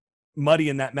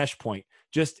 muddying that mesh point.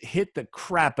 Just hit the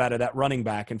crap out of that running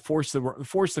back and force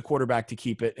the quarterback to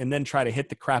keep it, and then try to hit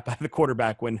the crap out of the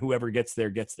quarterback when whoever gets there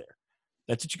gets there.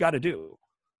 That's what you got to do.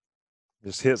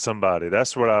 Just hit somebody.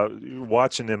 That's what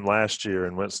watching them last year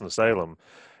in Winston-Salem.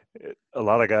 A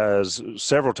lot of guys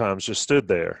several times just stood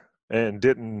there and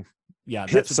didn't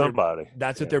hit somebody.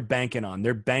 That's what they're banking on.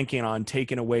 They're banking on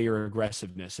taking away your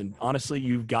aggressiveness. And honestly,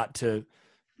 you've got to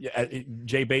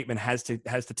Jay Bateman has to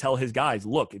tell his guys,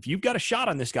 look, if you've got a shot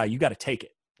on this guy, you got to take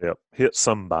it. Yep. Hit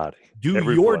somebody. Do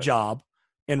your job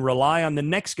and rely on the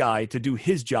next guy to do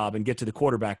his job and get to the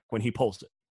quarterback when he pulls it.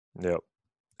 Yep.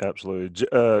 Absolutely.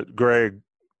 Greg,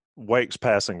 Wake's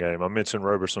passing game. I mentioned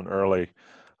Roberson early.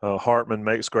 Hartman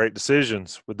makes great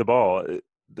decisions with the ball.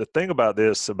 The thing about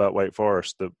Wake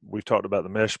Forest, that we've talked about the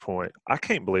mesh point, I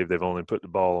can't believe they've only put the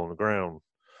ball on the ground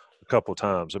a couple of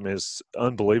times. I mean, it's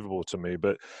unbelievable to me.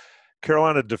 But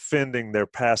Carolina defending their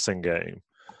passing game,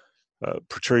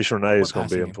 Patrice Renee is going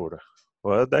to be important.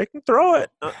 Well, they can throw it.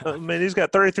 I mean, he's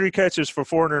got 33 catches for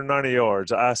 490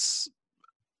 yards.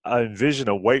 I envision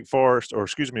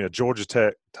a Georgia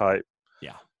Tech type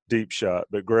deep shot.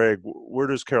 But, Greg, where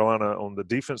does Carolina on the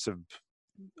defensive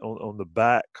on the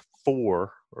back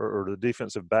four or the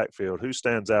defensive backfield, who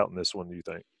stands out in this one, do you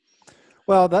think?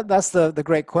 Well, that's the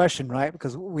great question, right?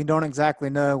 Because we don't exactly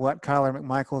know what Kyler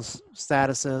McMichael's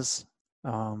status is.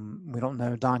 We don't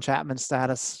know Don Chapman's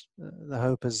status. The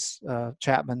hope is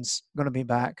Chapman's going to be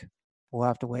back. We'll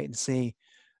have to wait and see.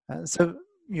 So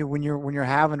when you're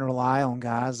having to rely on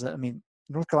guys, I mean,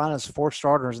 North Carolina's 4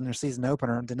 starters in their season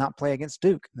opener did not play against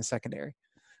Duke in the secondary.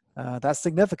 That's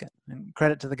significant, and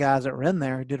credit to the guys that were in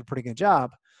there who did a pretty good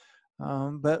job.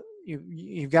 But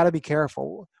you've got to be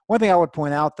careful. One thing I would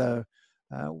point out, though,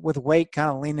 with Wake kind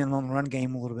of leaning on the run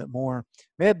game a little bit more,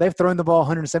 they've thrown the ball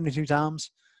 172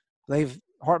 times.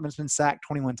 Hartman's been sacked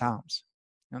 21 times,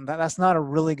 and that's not a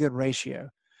really good ratio.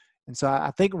 And so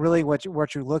I think really what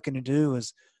you're looking to do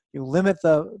is you limit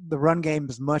the run game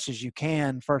as much as you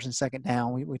can first and second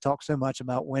down. We talk so much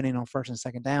about winning on first and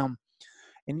second down,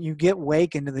 and you get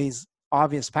Wake into these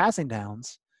obvious passing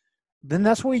downs, then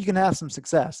that's where you can have some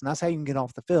success, and that's how you can get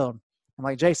off the field. And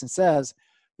like Jason says,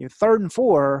 3rd and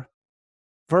 4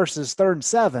 versus 3rd and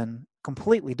 7,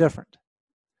 completely different.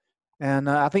 And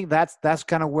I think that's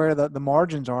kind of where the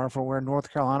margins are for where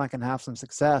North Carolina can have some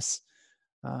success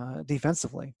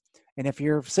defensively. And if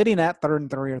you're sitting at 3rd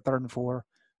and 3 or 3rd and 4,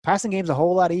 passing game's a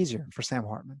whole lot easier for Sam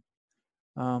Hartman.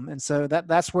 And so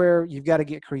that's where you've got to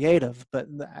get creative. But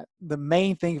the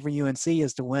main thing for UNC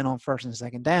is to win on first and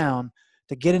second down,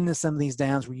 to get into some of these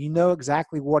downs where you know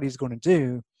exactly what he's going to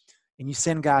do, and you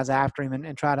send guys after him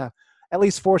and try to at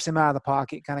least force him out of the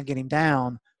pocket, kind of get him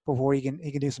down before he can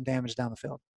do some damage down the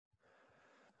field.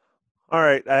 All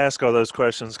right, I ask all those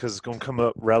questions because it's going to come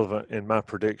up relevant in my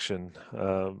prediction.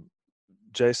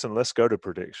 Jason, let's go to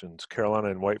predictions. Carolina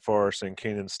and Wake Forest in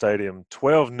Kenan Stadium,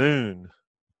 12 noon.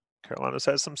 Carolina's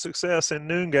had some success in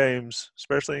noon games,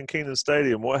 especially in Kenan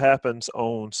Stadium. What happens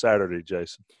on Saturday,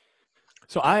 Jason?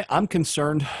 So I'm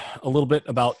concerned a little bit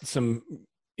about some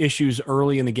issues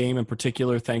early in the game, in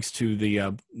particular, thanks to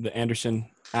the Anderson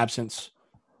absence.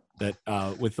 That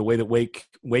with the way that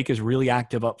Wake is really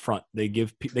active up front, they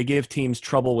give teams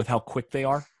trouble with how quick they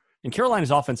are. And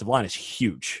Carolina's offensive line is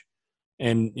huge,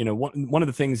 and one of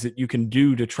the things that you can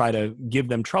do to try to give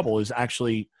them trouble is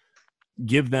actually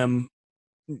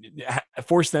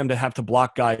force them to have to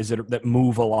block guys that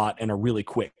move a lot and are really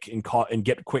quick and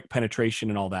get quick penetration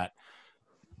and all that.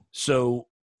 So,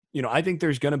 I think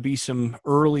there's going to be some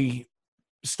early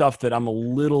stuff that I'm a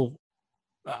little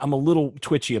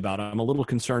twitchy about. I'm a little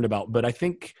concerned about, but I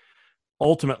think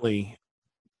ultimately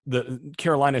the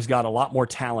Carolina's got a lot more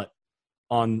talent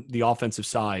on the offensive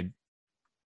side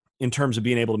in terms of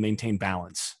being able to maintain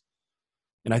balance.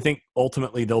 And I think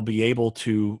ultimately they'll be able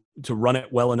to run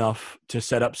it well enough to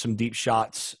set up some deep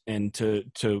shots and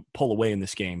to pull away in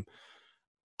this game.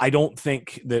 I don't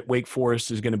think that Wake Forest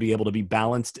is going to be able to be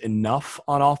balanced enough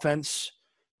on offense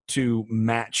to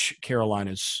match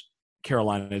Carolina's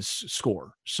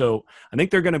score. So I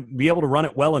think they're going to be able to run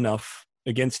it well enough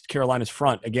against Carolina's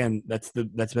front. Again, that's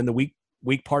been the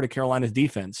weak part of Carolina's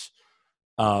defense,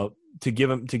 to give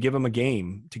them a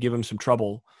game, to give them some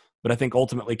trouble. But I think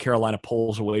ultimately Carolina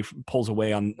pulls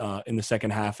away on in the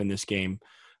second half in this game.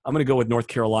 I'm going to go with North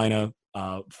Carolina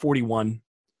 41,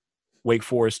 Wake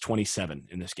Forest 27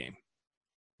 in this game.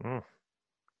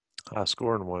 High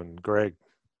scoring one, Greg.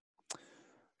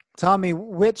 Tommy,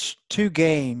 which two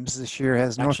games this year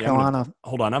has North Carolina?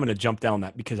 Hold on, I'm going to jump down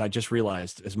that because I just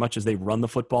realized as much as they run the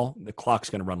football, the clock's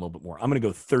going to run a little bit more. I'm going to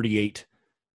go 38-24.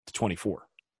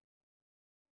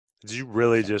 Did you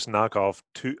really just knock off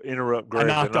interrupt Greg? I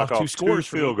knocked off two scores.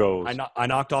 Field goals. I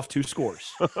knocked off two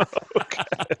scores. Okay.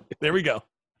 There we go.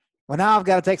 Well, now I've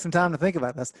got to take some time to think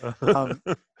about this.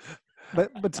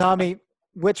 But Tommy,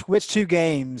 which two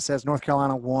games has North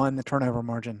Carolina won the turnover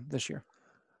margin this year?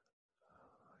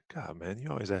 God, man, you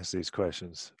always ask these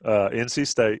questions. NC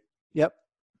State. Yep.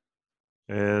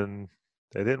 And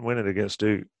they didn't win it against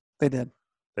Duke. They did.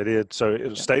 They did. So it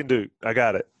was State and Duke. I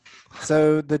got it.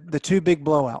 So the two big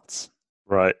blowouts.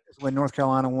 Right. Is when North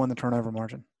Carolina won the turnover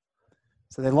margin.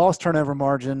 So they lost turnover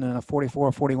margin in a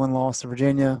 44-41 loss to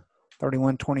Virginia,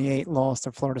 31-28 loss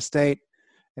to Florida State,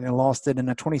 and they lost it in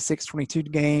a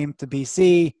 26-22 game to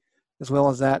BC, as well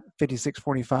as that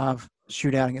 56-45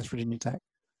 shootout against Virginia Tech.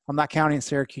 I'm not counting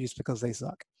Syracuse because they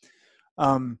suck.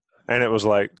 And it was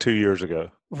like 2 years ago.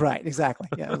 Right, exactly.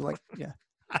 Yeah, it was like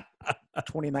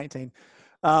 2019.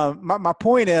 My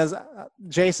point is,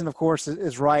 Jason, of course,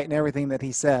 is right in everything that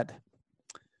he said.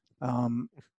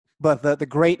 But the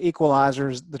great equalizer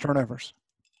is the turnovers.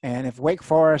 And if Wake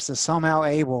Forest is somehow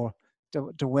able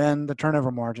to win the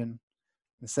turnover margin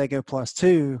and say go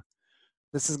 +2,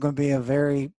 this is going to be a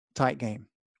very tight game.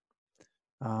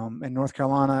 And North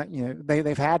Carolina,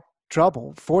 they've had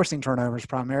trouble forcing turnovers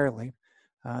primarily.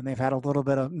 And they've had a little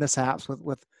bit of mishaps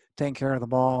with taking care of the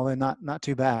ball. They're not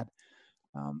too bad.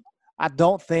 I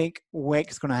don't think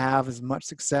Wake's going to have as much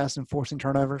success in forcing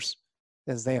turnovers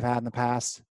as they've had in the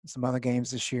past. Some other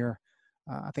games this year.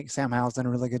 I think Sam Howell's done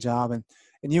a really good job. And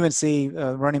UNC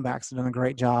running backs have done a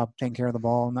great job taking care of the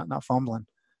ball, not fumbling.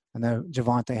 I know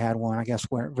Javante had one, I guess,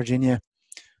 where Virginia,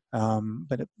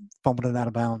 but it fumbled it out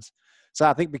of bounds. So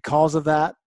I think because of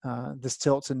that, this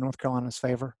tilts in North Carolina's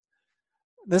favor.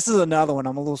 This is another one.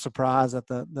 I'm a little surprised that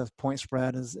the point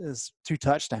spread is 2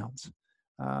 touchdowns.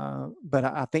 But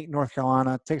I think North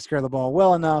Carolina takes care of the ball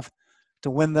well enough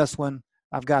to win this one.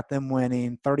 I've got them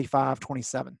winning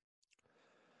 35-27.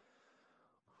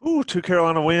 Ooh, 2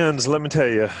 Carolina wins. Let me tell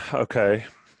you. Okay.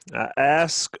 I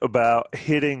ask about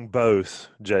hitting both,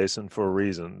 Jason, for a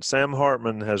reason. Sam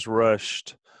Hartman has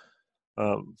rushed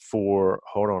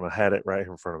hold on, I had it right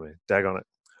here in front of me. Daggone it.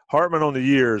 Hartman on the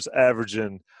years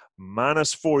averaging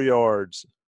 -4 yards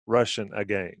rushing a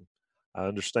game. I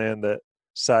understand that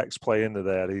sacks play into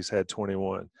that. He's had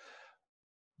 21.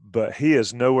 But he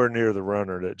is nowhere near the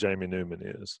runner that Jamie Newman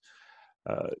is.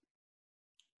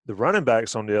 The running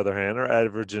backs, on the other hand, are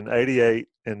averaging 88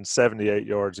 and 78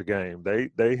 yards a game.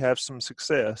 They have some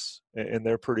success, and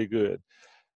they're pretty good.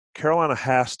 Carolina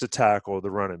has to tackle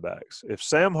the running backs. If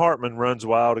Sam Hartman runs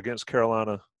wild against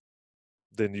Carolina,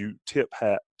 then you tip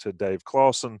hat to Dave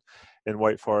Clawson, and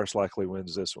Wake Forest likely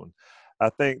wins this one. I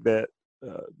think that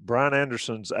Brian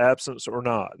Anderson's absence or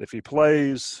not, if he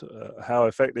plays, how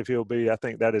effective he'll be, I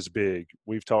think that is big.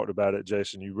 We've talked about it,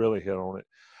 Jason. You really hit on it.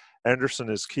 Anderson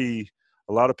is key.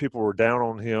 A lot of people were down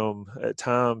on him. At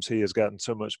times, he has gotten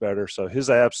so much better. So his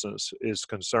absence is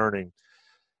concerning.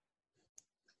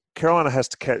 Carolina has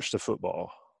to catch the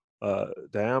football.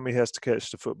 Diami has to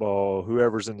catch the football.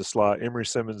 Whoever's in the slot. Emory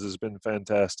Simmons has been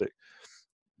fantastic.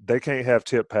 They can't have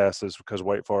tip passes because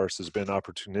Wake Forest has been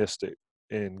opportunistic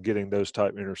in getting those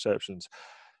type interceptions.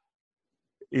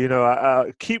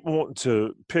 I keep wanting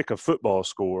to pick a football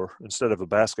score instead of a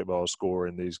basketball score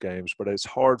in these games, but it's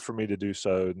hard for me to do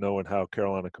so knowing how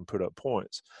Carolina can put up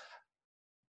points.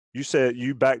 You said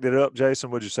you backed it up,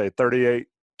 Jason. What'd you say,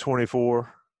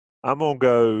 38-24? I'm going to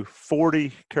go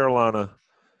 40 Carolina,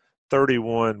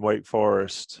 31 Wake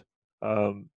Forest.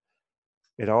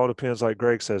 It all depends, like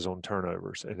Greg says, on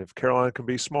turnovers. And if Carolina can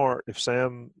be smart, if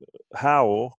Sam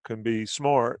Howell can be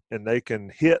smart and they can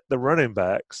hit the running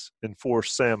backs and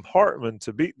force Sam Hartman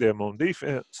to beat them on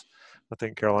defense, I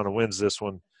think Carolina wins this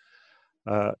one.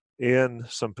 in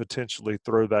some potentially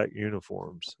throwback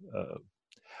uniforms.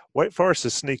 Wake Forest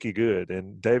is sneaky good,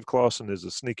 and Dave Clawson is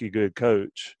a sneaky good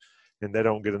coach, and they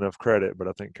don't get enough credit, but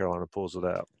I think Carolina pulls it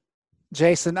out.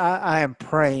 Jason, I am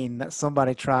praying that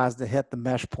somebody tries to hit the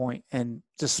mesh point and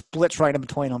just splits right in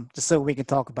between them, just so we can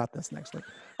talk about this next week.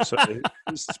 So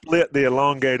split the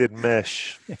elongated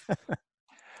mesh.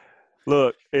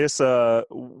 Look, it's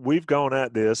we've gone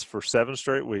at this for 7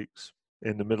 straight weeks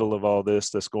in the middle of all this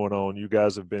that's going on. You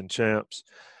guys have been champs.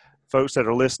 Folks that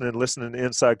are listening to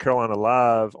Inside Carolina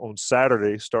Live on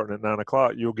Saturday starting at 9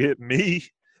 o'clock, you'll get me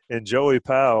and Joey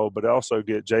Powell, but also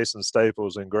get Jason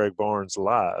Staples and Greg Barnes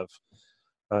live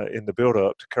in the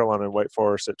build-up to Carolina and Wake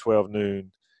Forest at 12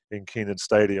 noon in Kenan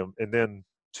Stadium. And then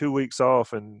 2 weeks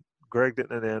off, and Greg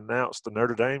didn't announce the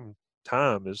Notre Dame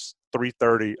time is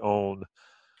 3:30 on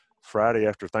Friday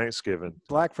after Thanksgiving.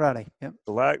 Black Friday. Yep.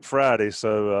 Black Friday.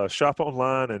 So shop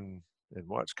online and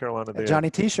watch Carolina then. Johnny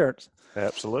T-shirts.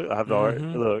 Absolutely. I've already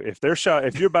look, if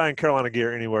you're buying Carolina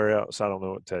gear anywhere else, I don't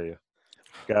know what to tell you.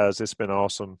 Guys, it's been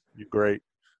awesome. You're great.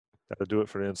 That'll do it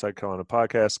for the Inside Carolina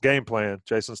podcast. Game plan,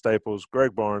 Jason Staples,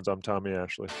 Greg Barnes. I'm Tommy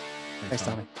Ashley. Thanks,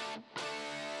 Tommy.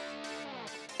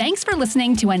 Thanks for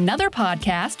listening to another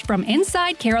podcast from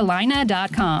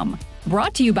InsideCarolina.com.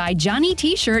 Brought to you by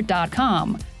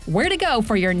JohnnyT-shirt.com. Where to go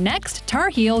for your next Tar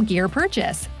Heel gear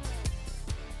purchase.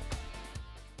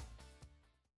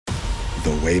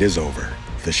 The wait is over.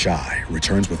 The Chi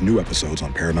returns with new episodes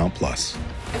on Paramount+.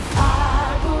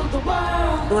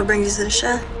 What brings you to the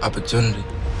Chi? Opportunity.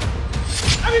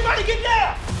 Everybody get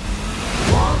down!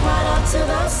 Walk right up to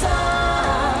the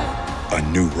side. A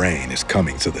new reign is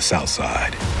coming to the South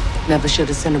Side. Never should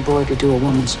have sent a boy to do a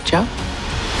woman's job.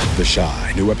 The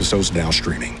Chi. New episodes now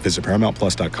streaming. Visit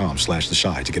ParamountPlus.com/The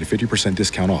Chi to get a 50%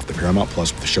 discount off the Paramount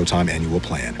Plus with the Showtime annual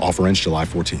plan. Offer ends July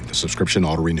 14th. The subscription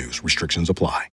auto-renews. Restrictions apply.